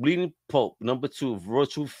 Right here, Bleeding Pulp, #2,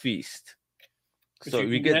 Virtual Feast. So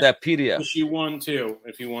we get that PDF. Issue 1, 2,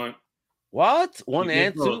 if you want. What? 1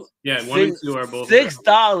 and 2? Yeah, 1 and 2 are both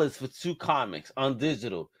 $6 for 2 comics on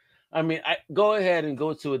digital. I mean, go ahead and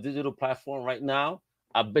go to a digital platform right now.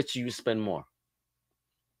 I bet you spend more.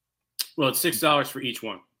 Well, it's $6 for each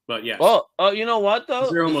one, but yes. Oh, you know what though?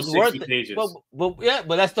 They're almost 60 pages. But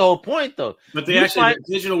that's the whole point though. But the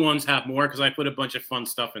digital ones have more because I put a bunch of fun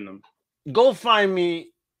stuff in them. Go find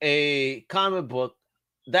me a comic book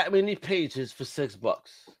that many pages for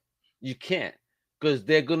 $6. You can't, because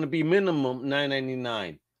they're going to be minimum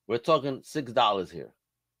 $9.99. We're talking $6 here.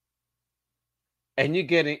 And you're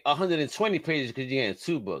getting 120 pages because you're getting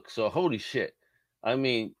 2 books. So holy shit. I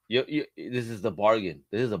mean, this is the bargain.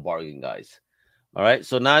 This is a bargain, guys. All right.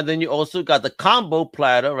 So now then you also got the combo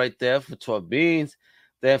platter right there for 12 beans.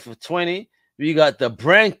 Then for 20, we got the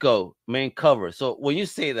Branco main cover. So when you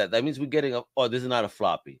say that, that means we're getting this is not a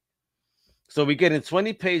floppy. So we're getting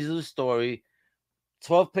 20 pages of story,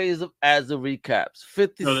 12 pages of ads and recaps,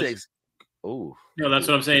 56. No, that's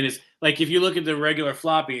what I'm saying is, like, if you look at the regular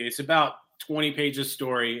floppy, it's about 20 pages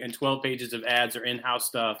story and 12 pages of ads or in-house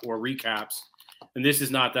stuff or recaps. And this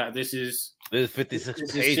is not that. This is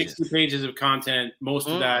 56 pages. 60 pages of content. Most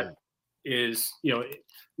of that is,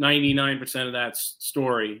 99% of that's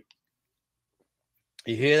story.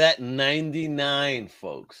 You hear that? 99,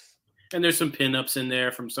 folks. And there's some pinups in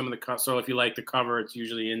there from some of the so if you like the cover, it's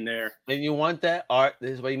usually in there. And you want that art,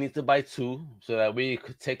 this is why you need to buy 2, so that we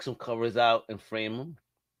could take some covers out and frame them.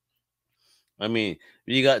 I mean,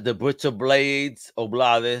 you got the Butcher Blades,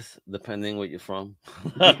 Oblades, depending where you're from.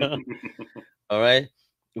 All right.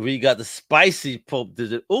 We got the Spicy Pulp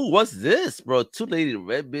Digital. Oh, what's this, bro? 2 Lady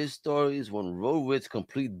Red Bitch stories, 1 Rowitz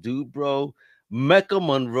Complete Dude, bro. Mecha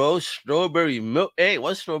Monroe, Strawberry Milk. Hey,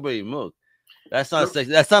 what's Strawberry Milk? That sounds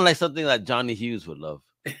like something that Johnny Hughes would love.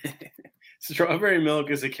 Strawberry Milk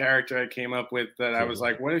is a character I came up with that I was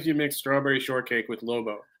like, what if you mix strawberry shortcake with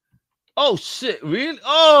Lobo? Oh, shit. Really?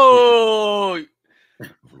 Oh,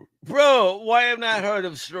 bro, why have I not heard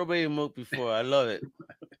of Strawberry Milk before? I love it.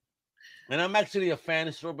 And I'm actually a fan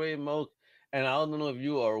of Strawberry Milk. And I don't know if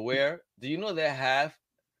you are aware. Do you know they have,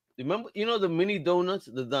 remember, the mini donuts,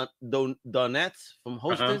 the donuts from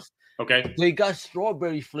Hostess? Okay. They got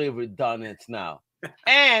strawberry flavored donuts now.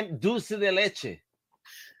 And dulce de leche.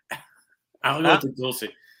 I don't know what the dulce.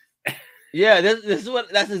 Yeah,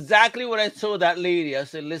 that's exactly what I told that lady. I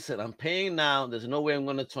said, listen, I'm paying now. There's no way I'm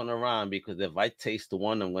gonna turn around, because if I taste the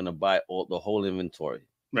one, I'm gonna buy the whole inventory.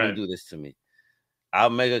 Right. Don't do this to me.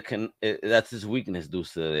 Omega that's his weakness,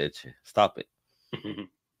 dulce de leche. Stop it.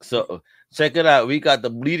 So check it out. We got the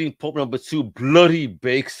Bleeding Pulp #2, Bloody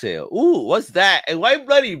Bake Sale. Ooh, what's that? And why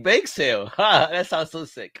Bloody Bake Sale? That sounds so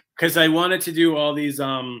sick. Because I wanted to do all these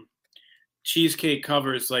cheesecake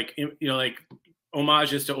covers, like like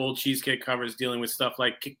homages to old cheesecake covers, dealing with stuff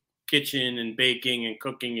like kitchen and baking and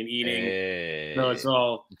cooking and eating. Hey, so it's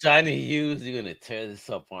all Johnny Hughes. You're gonna tear this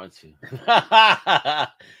up, aren't you?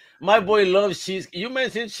 My boy loves cheesecake. You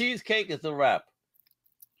mentioned cheesecake. It's a wrap.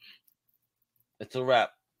 It's a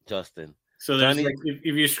wrap, Justin. So there's if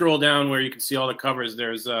you scroll down where you can see all the covers,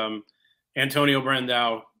 there's Antonio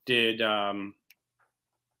Brandao did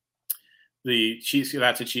the cheese,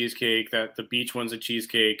 that's a cheesecake. That the beach one's a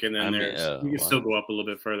cheesecake, and then you can still go up a little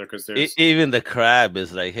bit further because there's even the crab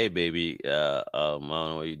is like, hey baby, I don't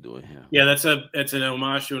know what you're doing here. Yeah, it's an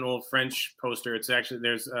homage to an old French poster. It's actually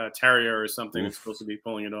there's a terrier or something that's supposed to be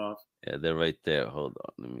pulling it off. Yeah, they're right there. Hold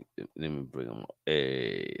on, let me bring them up.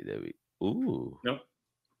 Hey, there we. Ooh, nope.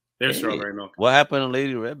 There's strawberry milk. What happened to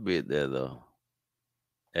Lady Redbeard there though?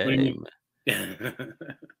 Hey, man.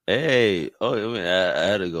 Hey, oh, I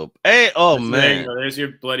had to go. Hey, oh man, there's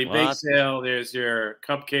your bloody bake sale. There's your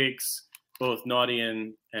cupcakes, both naughty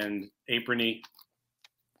and aprony.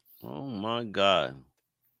 Oh my god!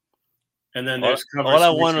 And then there's all I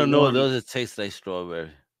want to know, does it taste like strawberry?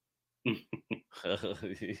 So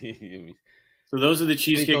those are the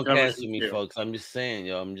cheesecake covers. Don't cancel me, folks. I'm just saying,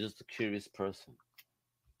 yo. I'm just a curious person.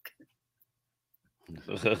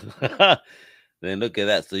 Then look at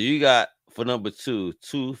that. So you got for number 2,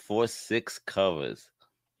 2, 4, 6 covers,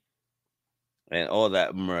 and all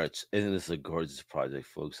that merch. Isn't this a gorgeous project,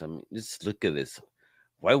 folks? I mean, just look at this.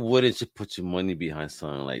 Why wouldn't you put your money behind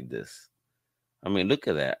something like this? I mean, look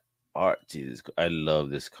at that art. Jesus, I love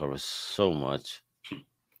this cover so much.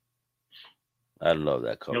 I love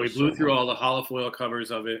that cover. Yeah, we blew through all the holofoil covers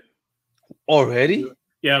of it already.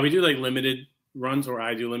 Yeah, we do like limited runs, or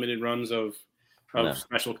I do limited runs of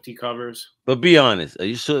specialty covers. But be honest, are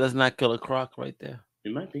you sure that's not Killer Croc right there?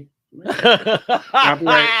 It might be.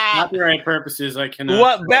 Copyright purposes, I cannot.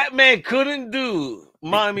 What Batman couldn't do,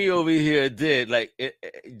 mommy over here did. Like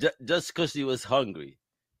just because she was hungry,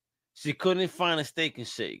 she couldn't find a steak and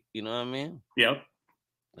shake. You know what I mean? Yep.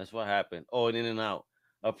 That's what happened. Oh, and In-N-Out.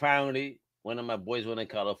 Apparently, one of my boys went in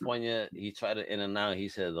California. He tried it In-N-Out. He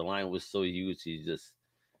said the line was so huge. He just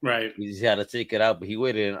had to take it out. But he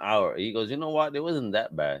waited an hour. He goes, you know what? It wasn't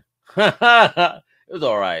that bad. It was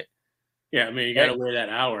all right. Yeah, I mean, you got to wait that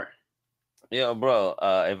hour. Yeah, bro.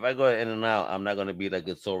 If I go In-N-Out, I'm not gonna be like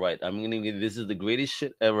it's all right. I'm gonna be this is the greatest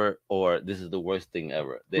shit ever, or this is the worst thing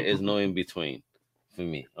ever. There is no in between for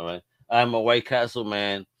me. All right. I'm a White Castle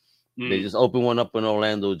man. They just opened one up in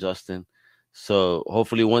Orlando, Justin. So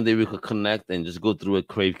hopefully one day we could connect and just go through a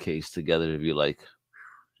crave case together if you like.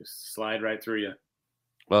 Just slide right through you.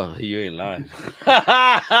 Well, you ain't lying.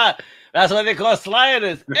 That's what they call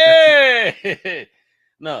sliders. Hey,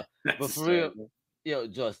 no, but for real, yo,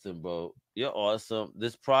 Justin, bro, you're awesome.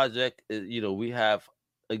 This project is, we have,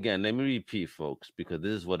 again, let me repeat, folks, because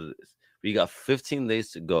this is what it is. We got 15 days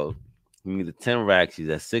to go. We need the 10 racks. He's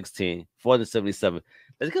at 16, 477.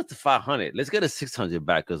 Let's get to 500. Let's get a 600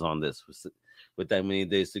 backers on this with that many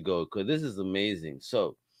days to go, because this is amazing.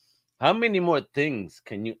 So how many more things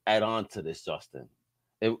can you add on to this, Justin?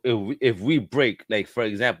 If we break, like, for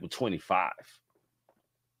example, 25.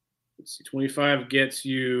 Let's see, 25 gets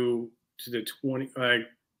you to the 20.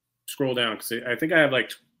 Scroll down, because I think I have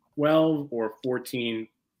like 12 or 14.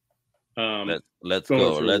 Let's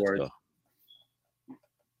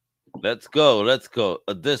go. Let's go.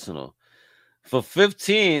 Additional. For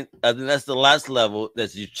 15, I think that's the last level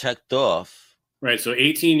that you checked off. Right. So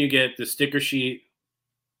 18, you get the sticker sheet.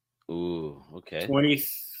 Ooh, okay. 20,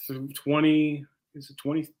 is it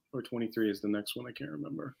 20 or 23 is the next one? I can't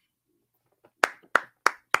remember.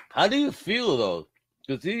 How do you feel, though?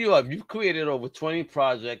 Because you've created over 20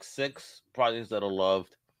 projects, 6 projects that are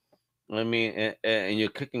loved. I mean, and you're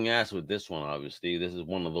kicking ass with this one, obviously. This is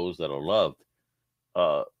one of those that are loved.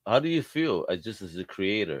 How do you feel just as a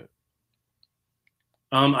creator?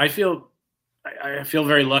 I feel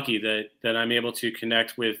very lucky that I'm able to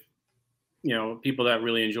connect with, people that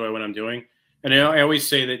really enjoy what I'm doing. And I always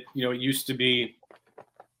say that, it used to be,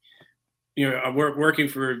 working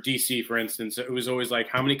for DC, for instance, it was always like,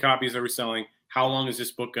 how many copies are we selling? How long is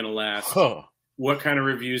this book going to last? Huh. What kind of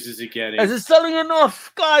reviews is it getting? Is it selling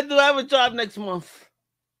enough? God, do I have a job next month?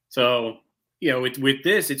 So, with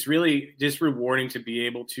this, it's really just rewarding to be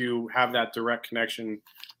able to have that direct connection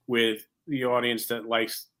with the audience that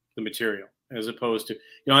likes the material, as opposed to,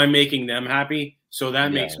 I'm making them happy. So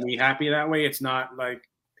that makes me happy that way. It's not like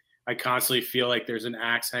I constantly feel like there's an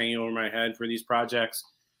axe hanging over my head for these projects.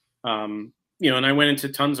 And I went into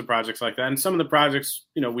tons of projects like that. And some of the projects,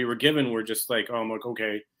 we were given were just like, oh, I'm like,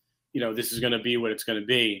 okay, this is going to be what it's going to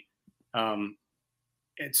be. And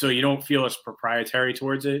so you don't feel as proprietary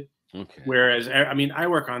towards it. Okay. Whereas, I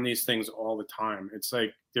work on these things all the time. It's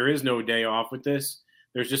like, there is no day off with this.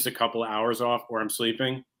 There's just a couple of hours off where I'm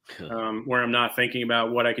sleeping, where I'm not thinking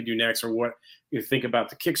about what I could do next, or what you think about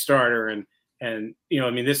the Kickstarter. And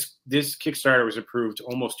this Kickstarter was approved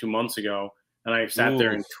almost 2 months ago. And I sat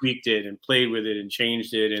there and tweaked it and played with it and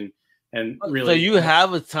changed it and really. So you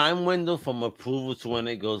have a time window from approval to when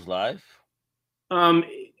it goes live?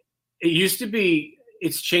 It used to be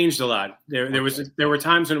It's changed a lot. There were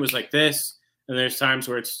times when it was like this, and there's times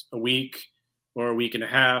where it's a week or a week and a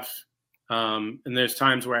half. And there's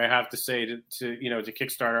times where I have to say to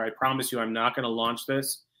Kickstarter, I promise you, I'm not going to launch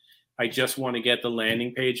this. I just want to get the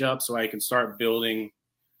landing page up so I can start building,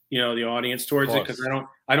 the audience towards it. Because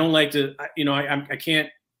I don't like to, I can't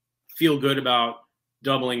feel good about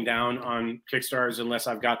doubling down on Kickstarters unless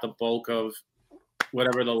I've got the bulk of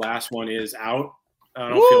whatever the last one is out. I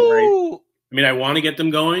don't feel right. I mean, I want to get them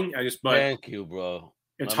going. Thank you, bro.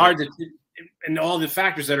 It's hard to, and all the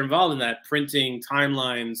factors that are involved in that, printing,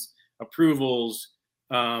 timelines, approvals.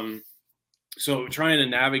 So trying to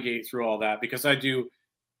navigate through all that, because I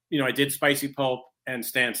did Spicy Pulp and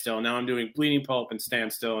Standstill. Now I'm doing Bleeding Pulp and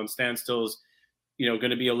Standstill, and Standstill is, going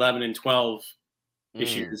to be 11 and 12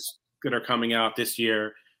 issues that are coming out this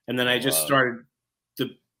year. And then I just started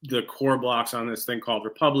the core blocks on this thing called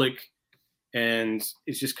Republic. And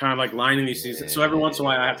it's just kind of like lining these things. So every once in a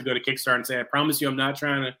while I have to go to Kickstarter and say, I promise you, I'm not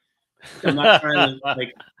trying to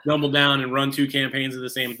like double down and run 2 campaigns at the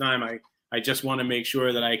same time. I just want to make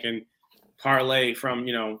sure that I can parlay from,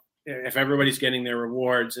 if everybody's getting their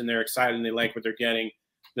rewards and they're excited and they like what they're getting,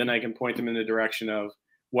 then I can point them in the direction of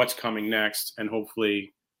what's coming next and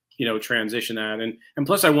hopefully, transition that. And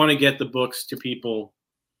plus I want to get the books to people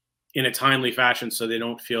in a timely fashion so they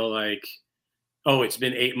don't feel like, oh, it's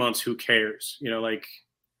been 8 months, who cares?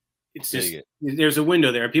 It's just, there's a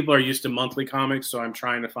window there. People are used to monthly comics, so I'm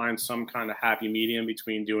trying to find some kind of happy medium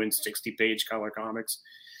between doing 60-page color comics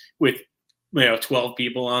with, 12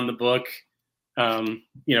 people on the book.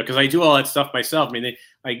 Because I do all that stuff myself. I mean,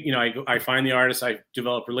 I find the artists, I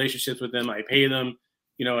develop relationships with them, I pay them,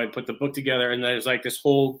 I put the book together, and there's like this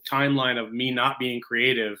whole timeline of me not being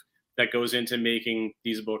creative that goes into making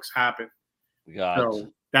these books happen. So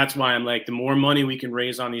that's why I'm like, the more money we can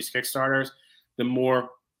raise on these Kickstarters, the more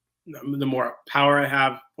power I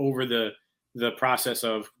have over the process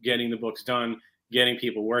of getting the books done, getting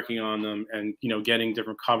people working on them, and getting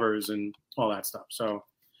different covers and all that stuff. So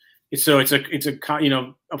it's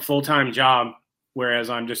a full-time job, whereas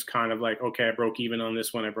I'm just kind of like, okay, I broke even on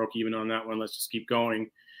this one, I broke even on that one, let's just keep going.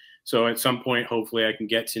 So at some point, hopefully I can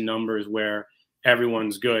get to numbers where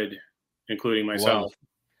everyone's good, including myself. Wow.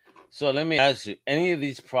 So let me ask you, any of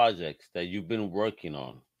these projects that you've been working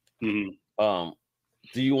on,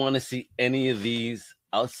 do you want to see any of these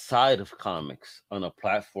outside of comics on a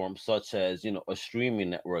platform such as, a streaming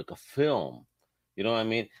network, a film? You know what I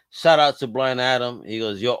mean? Shout out to Brian Adam. He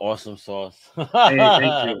goes, "You're awesome, Sauce." Hey,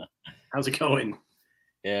 thank you. How's it going?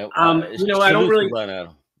 Yeah. I don't really, Brian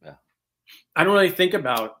Adam. Yeah. I don't really think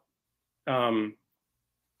about,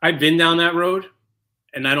 I've been down that road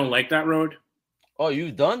and I don't like that road. Oh,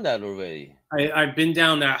 you've done that already. I've been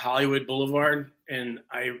down that Hollywood Boulevard, and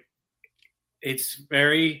it's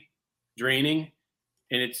very draining,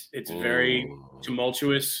 and it's very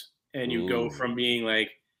tumultuous, and you go from being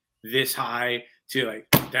like this high to like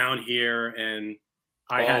down here, and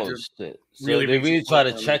I had to shit. So really. They really try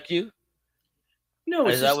to check you? No,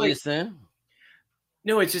 is that what you're saying?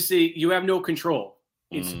 No, it's just you have no control.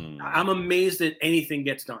 I'm amazed that anything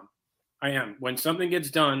gets done. I am. When something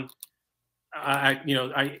gets done, I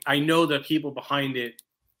know the people behind it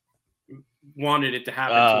wanted it to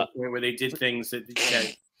happen to a point where they did things that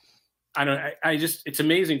it's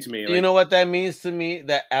amazing to me. You know what that means to me?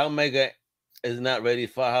 That Almega is not ready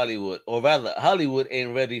for Hollywood, or rather Hollywood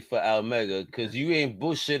ain't ready for Almega, because you ain't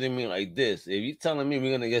bullshitting me like this. If you telling me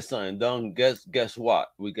we're gonna get something done, guess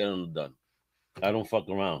what? We get them done. I don't fuck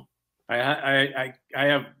around. I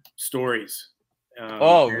have stories.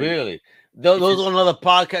 Really? Those are another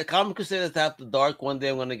podcast. Comic Crusaders After Dark. One day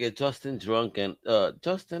I'm gonna get Justin drunk, and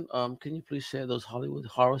Justin, can you please share those Hollywood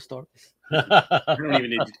horror stories? I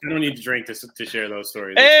don't need to drink to share those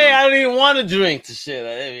stories. Hey, I don't even want to drink to share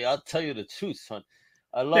that. Hey, I'll tell you the truth, son.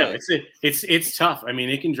 I love it. It's tough. I mean,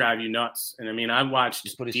 it can drive you nuts. And I mean, I've watched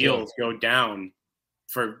deals go down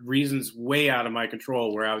for reasons way out of my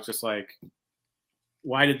control, where I was just like,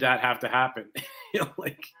 why did that have to happen?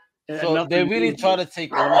 So they really try to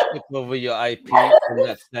take ownership over your IP in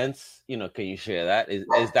that sense. Can you share that? Is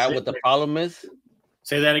that what the problem is?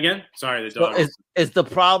 Say that again. Sorry, the dog. So is the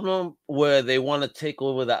problem where they want to take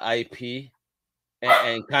over the IP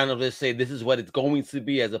and kind of just say this is what it's going to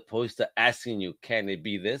be, as opposed to asking you, can it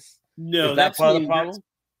be this? No, that's part of the problem.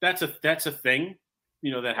 That's a thing,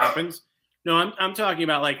 that happens. No, I'm talking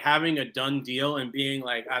about like having a done deal and being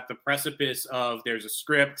like at the precipice of there's a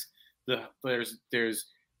script, there's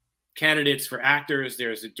candidates for actors,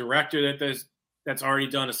 there's a director that's already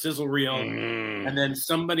done a sizzle reel, and then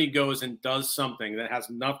somebody goes and does something that has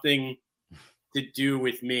nothing to do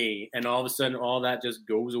with me, and all of a sudden all that just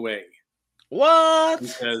goes away. What?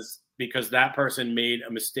 Because that person made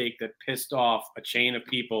a mistake that pissed off a chain of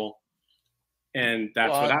people, and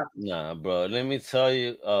that's what happened. Nah, bro. Let me tell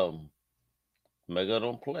you, Mega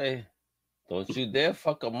don't play. Don't you dare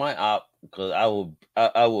fuck up my op, because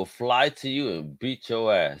I will fly to you and beat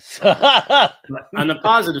your ass. On the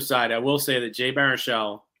positive side, I will say that Jay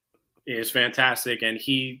Baruchel is fantastic, and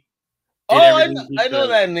he did I know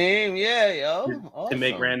that name. Yeah, yo. To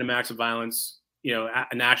make Random Acts of Violence,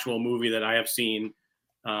 an actual movie that I have seen.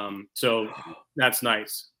 So that's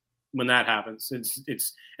nice when that happens.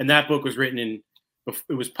 And that book was written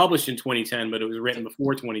it was published in 2010, but it was written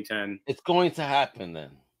before 2010. It's going to happen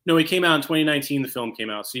then. No, it came out in 2019. The film came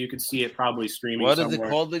out, so you could see it probably streaming. What is it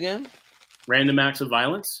called again? Random Acts of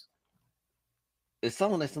Violence. It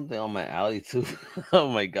sounds like something on my alley too. Oh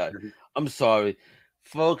my god, I'm sorry,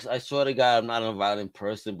 folks. I swear to God, I'm not a violent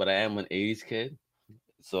person, but I am an '80s kid.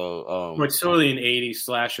 So, it's totally an '80s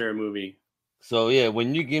slasher movie. So yeah,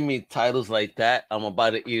 when you give me titles like that, I'm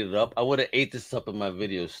about to eat it up. I would have ate this up in my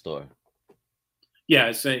video store. Yeah,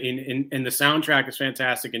 it's and the soundtrack is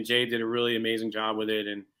fantastic, and Jay did a really amazing job with it.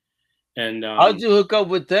 And how'd you hook up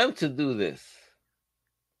with them to do this?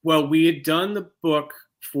 Well, we had done the book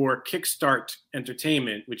for Kickstart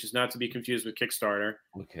Entertainment, which is not to be confused with Kickstarter.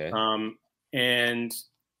 Okay. And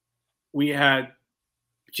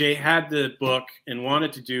Jay had the book and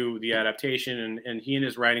wanted to do the adaptation, and he and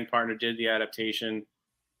his writing partner did the adaptation,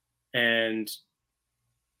 and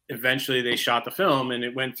eventually they shot the film, and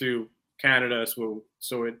it went through Canada.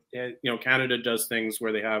 So it Canada does things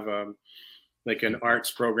where they have like an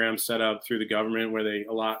arts program set up through the government where they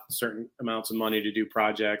allot certain amounts of money to do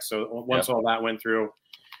projects. So once all that went through,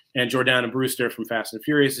 and Jordana Brewster from Fast and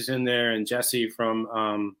Furious is in there, and Jesse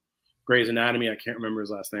from Grey's Anatomy. I can't remember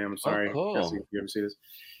his last name. I'm sorry, cool. Jesse, if you ever see this.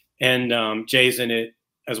 And Jay's in it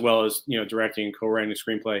as well as directing and co-writing the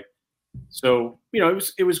screenplay. So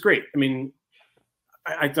it was great. I mean,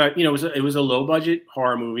 I thought it was a low budget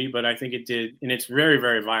horror movie, but I think it did, and it's very,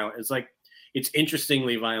 very violent. It's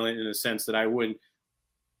interestingly violent in the sense that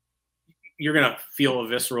you're gonna feel a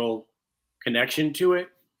visceral connection to it,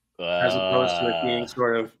 as opposed to it being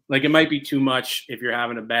sort of like, it might be too much if you're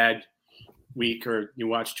having a bad week or you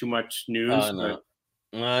watch too much news. No,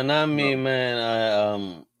 not me,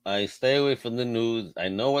 man. I stay away from the news. I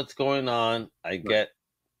know what's going on. I get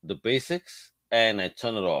the basics and I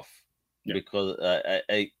turn it off because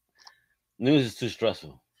news is too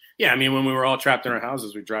stressful. Yeah, I mean, when we were all trapped in our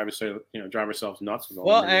houses, we drive ourselves nuts. With all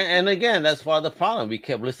well, and again, that's part of the problem. We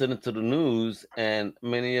kept listening to the news, and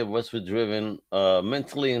many of us were driven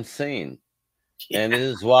mentally insane. Yeah. And this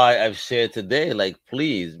is why I've shared today, like,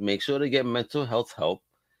 please make sure to get mental health help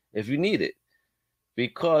if you need it.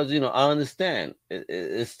 Because, I understand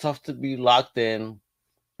it's tough to be locked in,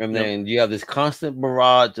 and then you have this constant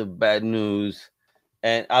barrage of bad news.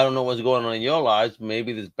 And I don't know what's going on in your lives.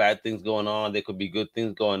 Maybe there's bad things going on. There could be good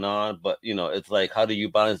things going on. But, it's like, how do you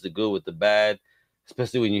balance the good with the bad?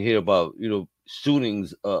 Especially when you hear about,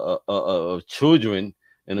 shootings of children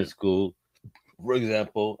in a school, for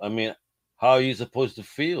example. I mean, how are you supposed to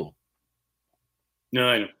feel? No,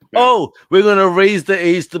 I know. Oh, we're going to raise the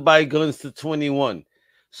age to buy guns to 21.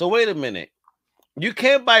 So wait a minute. You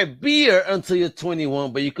can't buy beer until you're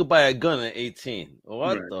 21, but you could buy a gun at 18.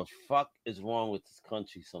 What the fuck is wrong with this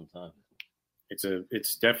country sometimes?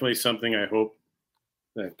 It's definitely something I hope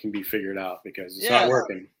that can be figured out, because it's not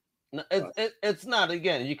working. No, it's not.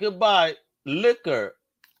 Again, you could buy liquor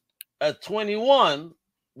at 21,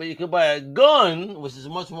 but you could buy a gun, which is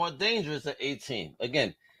much more dangerous, at 18.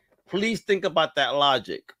 Again, please think about that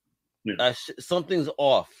logic. Yeah. Something's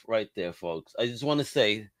off right there, folks. I just want to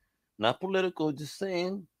say, not political, just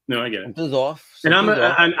saying. No, I get it. Something's off. And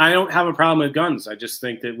I don't have a problem with guns. I just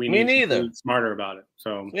think that we need to be smarter about it.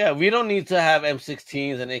 So yeah, we don't need to have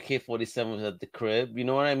M16s and AK-47s at the crib. You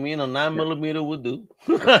know what I mean? A 9mm would do.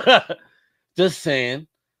 Just saying.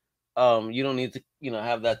 You don't need to,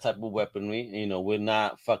 have that type of weaponry. We're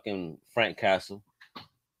not fucking Frank Castle.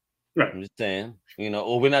 Right. I'm just saying.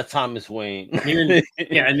 Or we're not Thomas Wayne.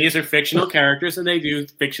 And these are fictional characters, and they do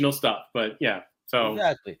fictional stuff. But yeah, so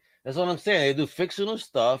exactly. That's what I'm saying. They do fictional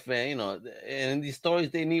stuff, and and in these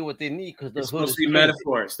stories they need what they need, because they're supposed to be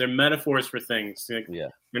metaphors. They're metaphors for things.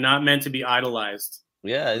 They're not meant to be idolized.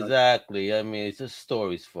 Yeah, exactly. I mean, it's just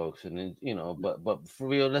stories, folks, and then, but for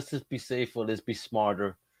real, let's just be safer. Let's be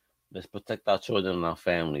smarter. Let's protect our children and our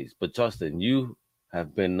families. But Justin, you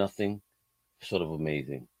have been nothing short of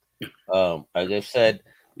amazing. As I've said,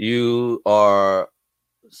 you are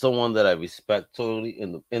someone that I respect totally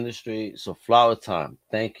in the industry. So Flower Time,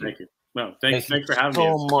 thank you. Thank you. Well, thanks for having me.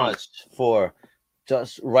 So much for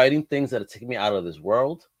just writing things that are taking me out of this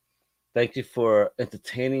world, Thank you for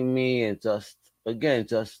entertaining me and just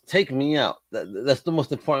take me out. That's the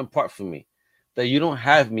most important part for me. That you don't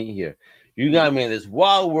have me here. You got me in this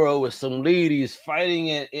wild world with some ladies fighting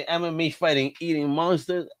in MMA fighting, eating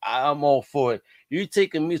monsters. I'm all for it. You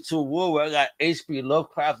taking me to a world where I got H.P.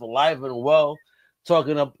 Lovecraft alive and well,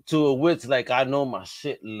 talking up to a witch like I know my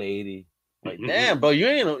shit, lady. Like, damn, bro, you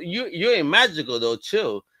ain't magical though.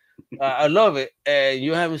 Chill. I love it, and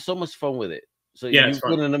you're having so much fun with it. So you've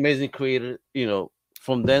been an amazing creator,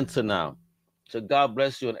 from then to now. So God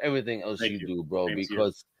bless you and everything else you do, bro.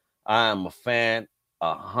 Because I am a fan,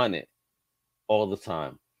 100 all the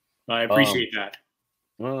time. I appreciate that.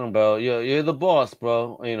 Bro, you're the boss,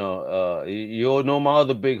 bro. You know my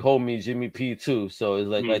other big homie Jimmy P too. So it's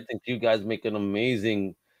like I think you guys make an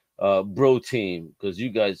amazing bro team because you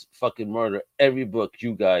guys fucking murder every book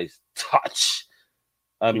you guys touch.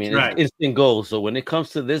 I mean, it's instant gold. So when it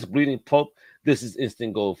comes to this Bleeding Pope, this is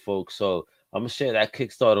instant gold, folks. So I'm gonna share that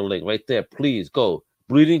Kickstarter link right there. Please go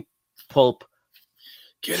Bleeding Pope.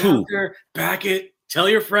 Get out there, back it. Tell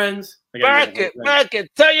your friends. Back it.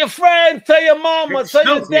 Tell your friends. Tell your mama. Tell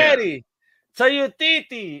your daddy. Tell your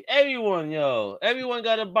titi. Everyone, everyone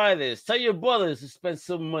gotta buy this. Tell your brothers to spend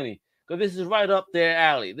some money because this is right up their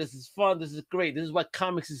alley. This is fun. This is great. This is what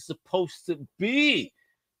comics is supposed to be.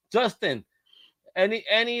 Justin,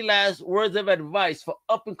 any last words of advice for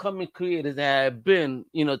up and coming creators that have been,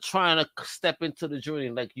 trying to step into the journey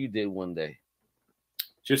like you did one day?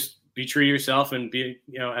 Just be true to yourself and be,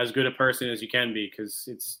 as good a person as you can be, because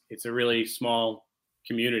it's a really small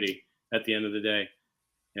community at the end of the day,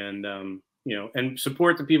 and and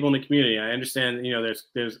support the people in the community. I understand,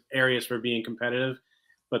 there's areas for being competitive,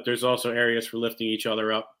 but there's also areas for lifting each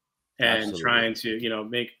other up and trying to,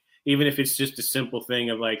 make, even if it's just a simple thing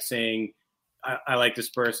of like saying, I like this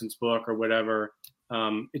person's book or whatever.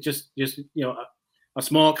 It just a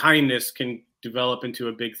small kindness can develop into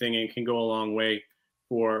a big thing and can go a long way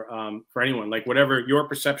for anyone. Like whatever your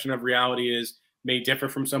perception of reality is may differ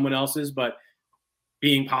from someone else's, but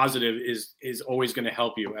being positive is always going to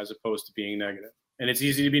help you as opposed to being negative. And it's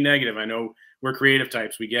easy to be negative. I know we're creative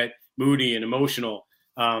types. We get moody and emotional,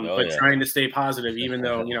 trying to stay positive, even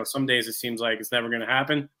though, some days it seems like it's never going to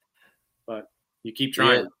happen, but you keep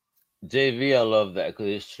trying. Yeah. JV, I love that because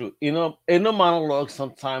it's true. Inner monologue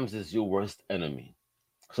sometimes is your worst enemy.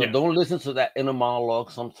 So don't listen to that inner monologue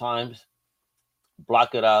sometimes.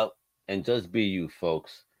 Block it out and just be you,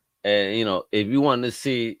 folks. And, if you want to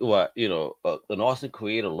see what, an awesome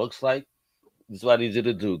creator looks like, this is what I need you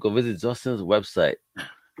to do. Go visit Justin's website.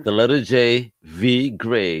 The letter J, V,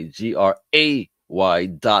 Gray, GRAY.com.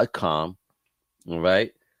 All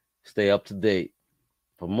right? Stay up to date.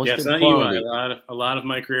 But most it's not EY. A lot of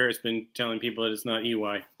my career has been telling people that it's not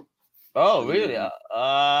EY. Oh, really?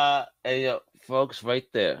 Hey, folks, right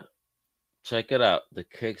there. Check it out. The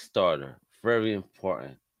Kickstarter. Very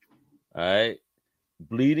important. All right.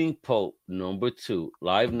 Bleeding Pope #2.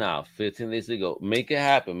 Live now. 15 days ago. Make it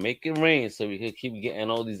happen. Make it rain so we can keep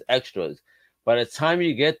getting all these extras. By the time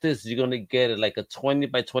you get this, you're going to get it like a 20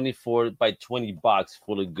 by 24 by 20 box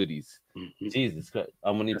full of goodies. Mm-hmm. Jesus Christ.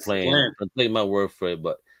 I'm only playing. I'm taking my word for it,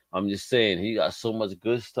 but I'm just saying he got so much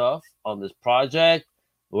good stuff on this project.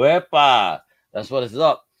 Wepa. That's what it's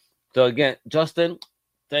up. So again, Justin,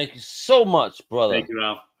 thank you so much, brother. Thank you,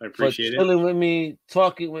 Al. I appreciate it. For chilling with me,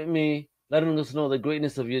 talking with me, letting us know the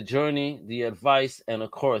greatness of your journey, the advice, and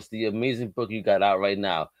of course, the amazing book you got out right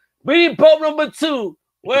now. Bleeding Pope #2.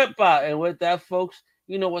 Wepa. And with that, folks,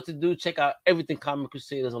 you know what to do. Check out everything Comic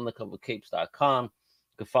Crusaders on thecovercapes.com. You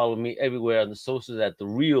can follow me everywhere on the socials at The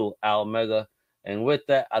Real Al Mega. And with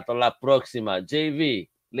that, hasta la próxima. JV,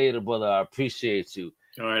 later, brother. I appreciate you.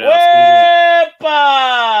 All right, Wepa!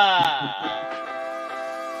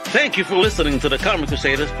 Thank you for listening to the Comic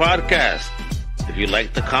Crusaders podcast. If you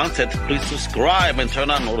like the content, please subscribe and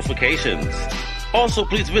turn on notifications. Also,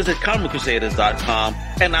 please visit ComicCrusaders.com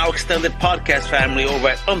and our extended podcast family over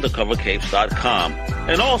at UndercoverCapes.com.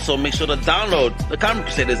 And also, make sure to download the Comic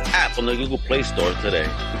Crusaders app on the Google Play Store today.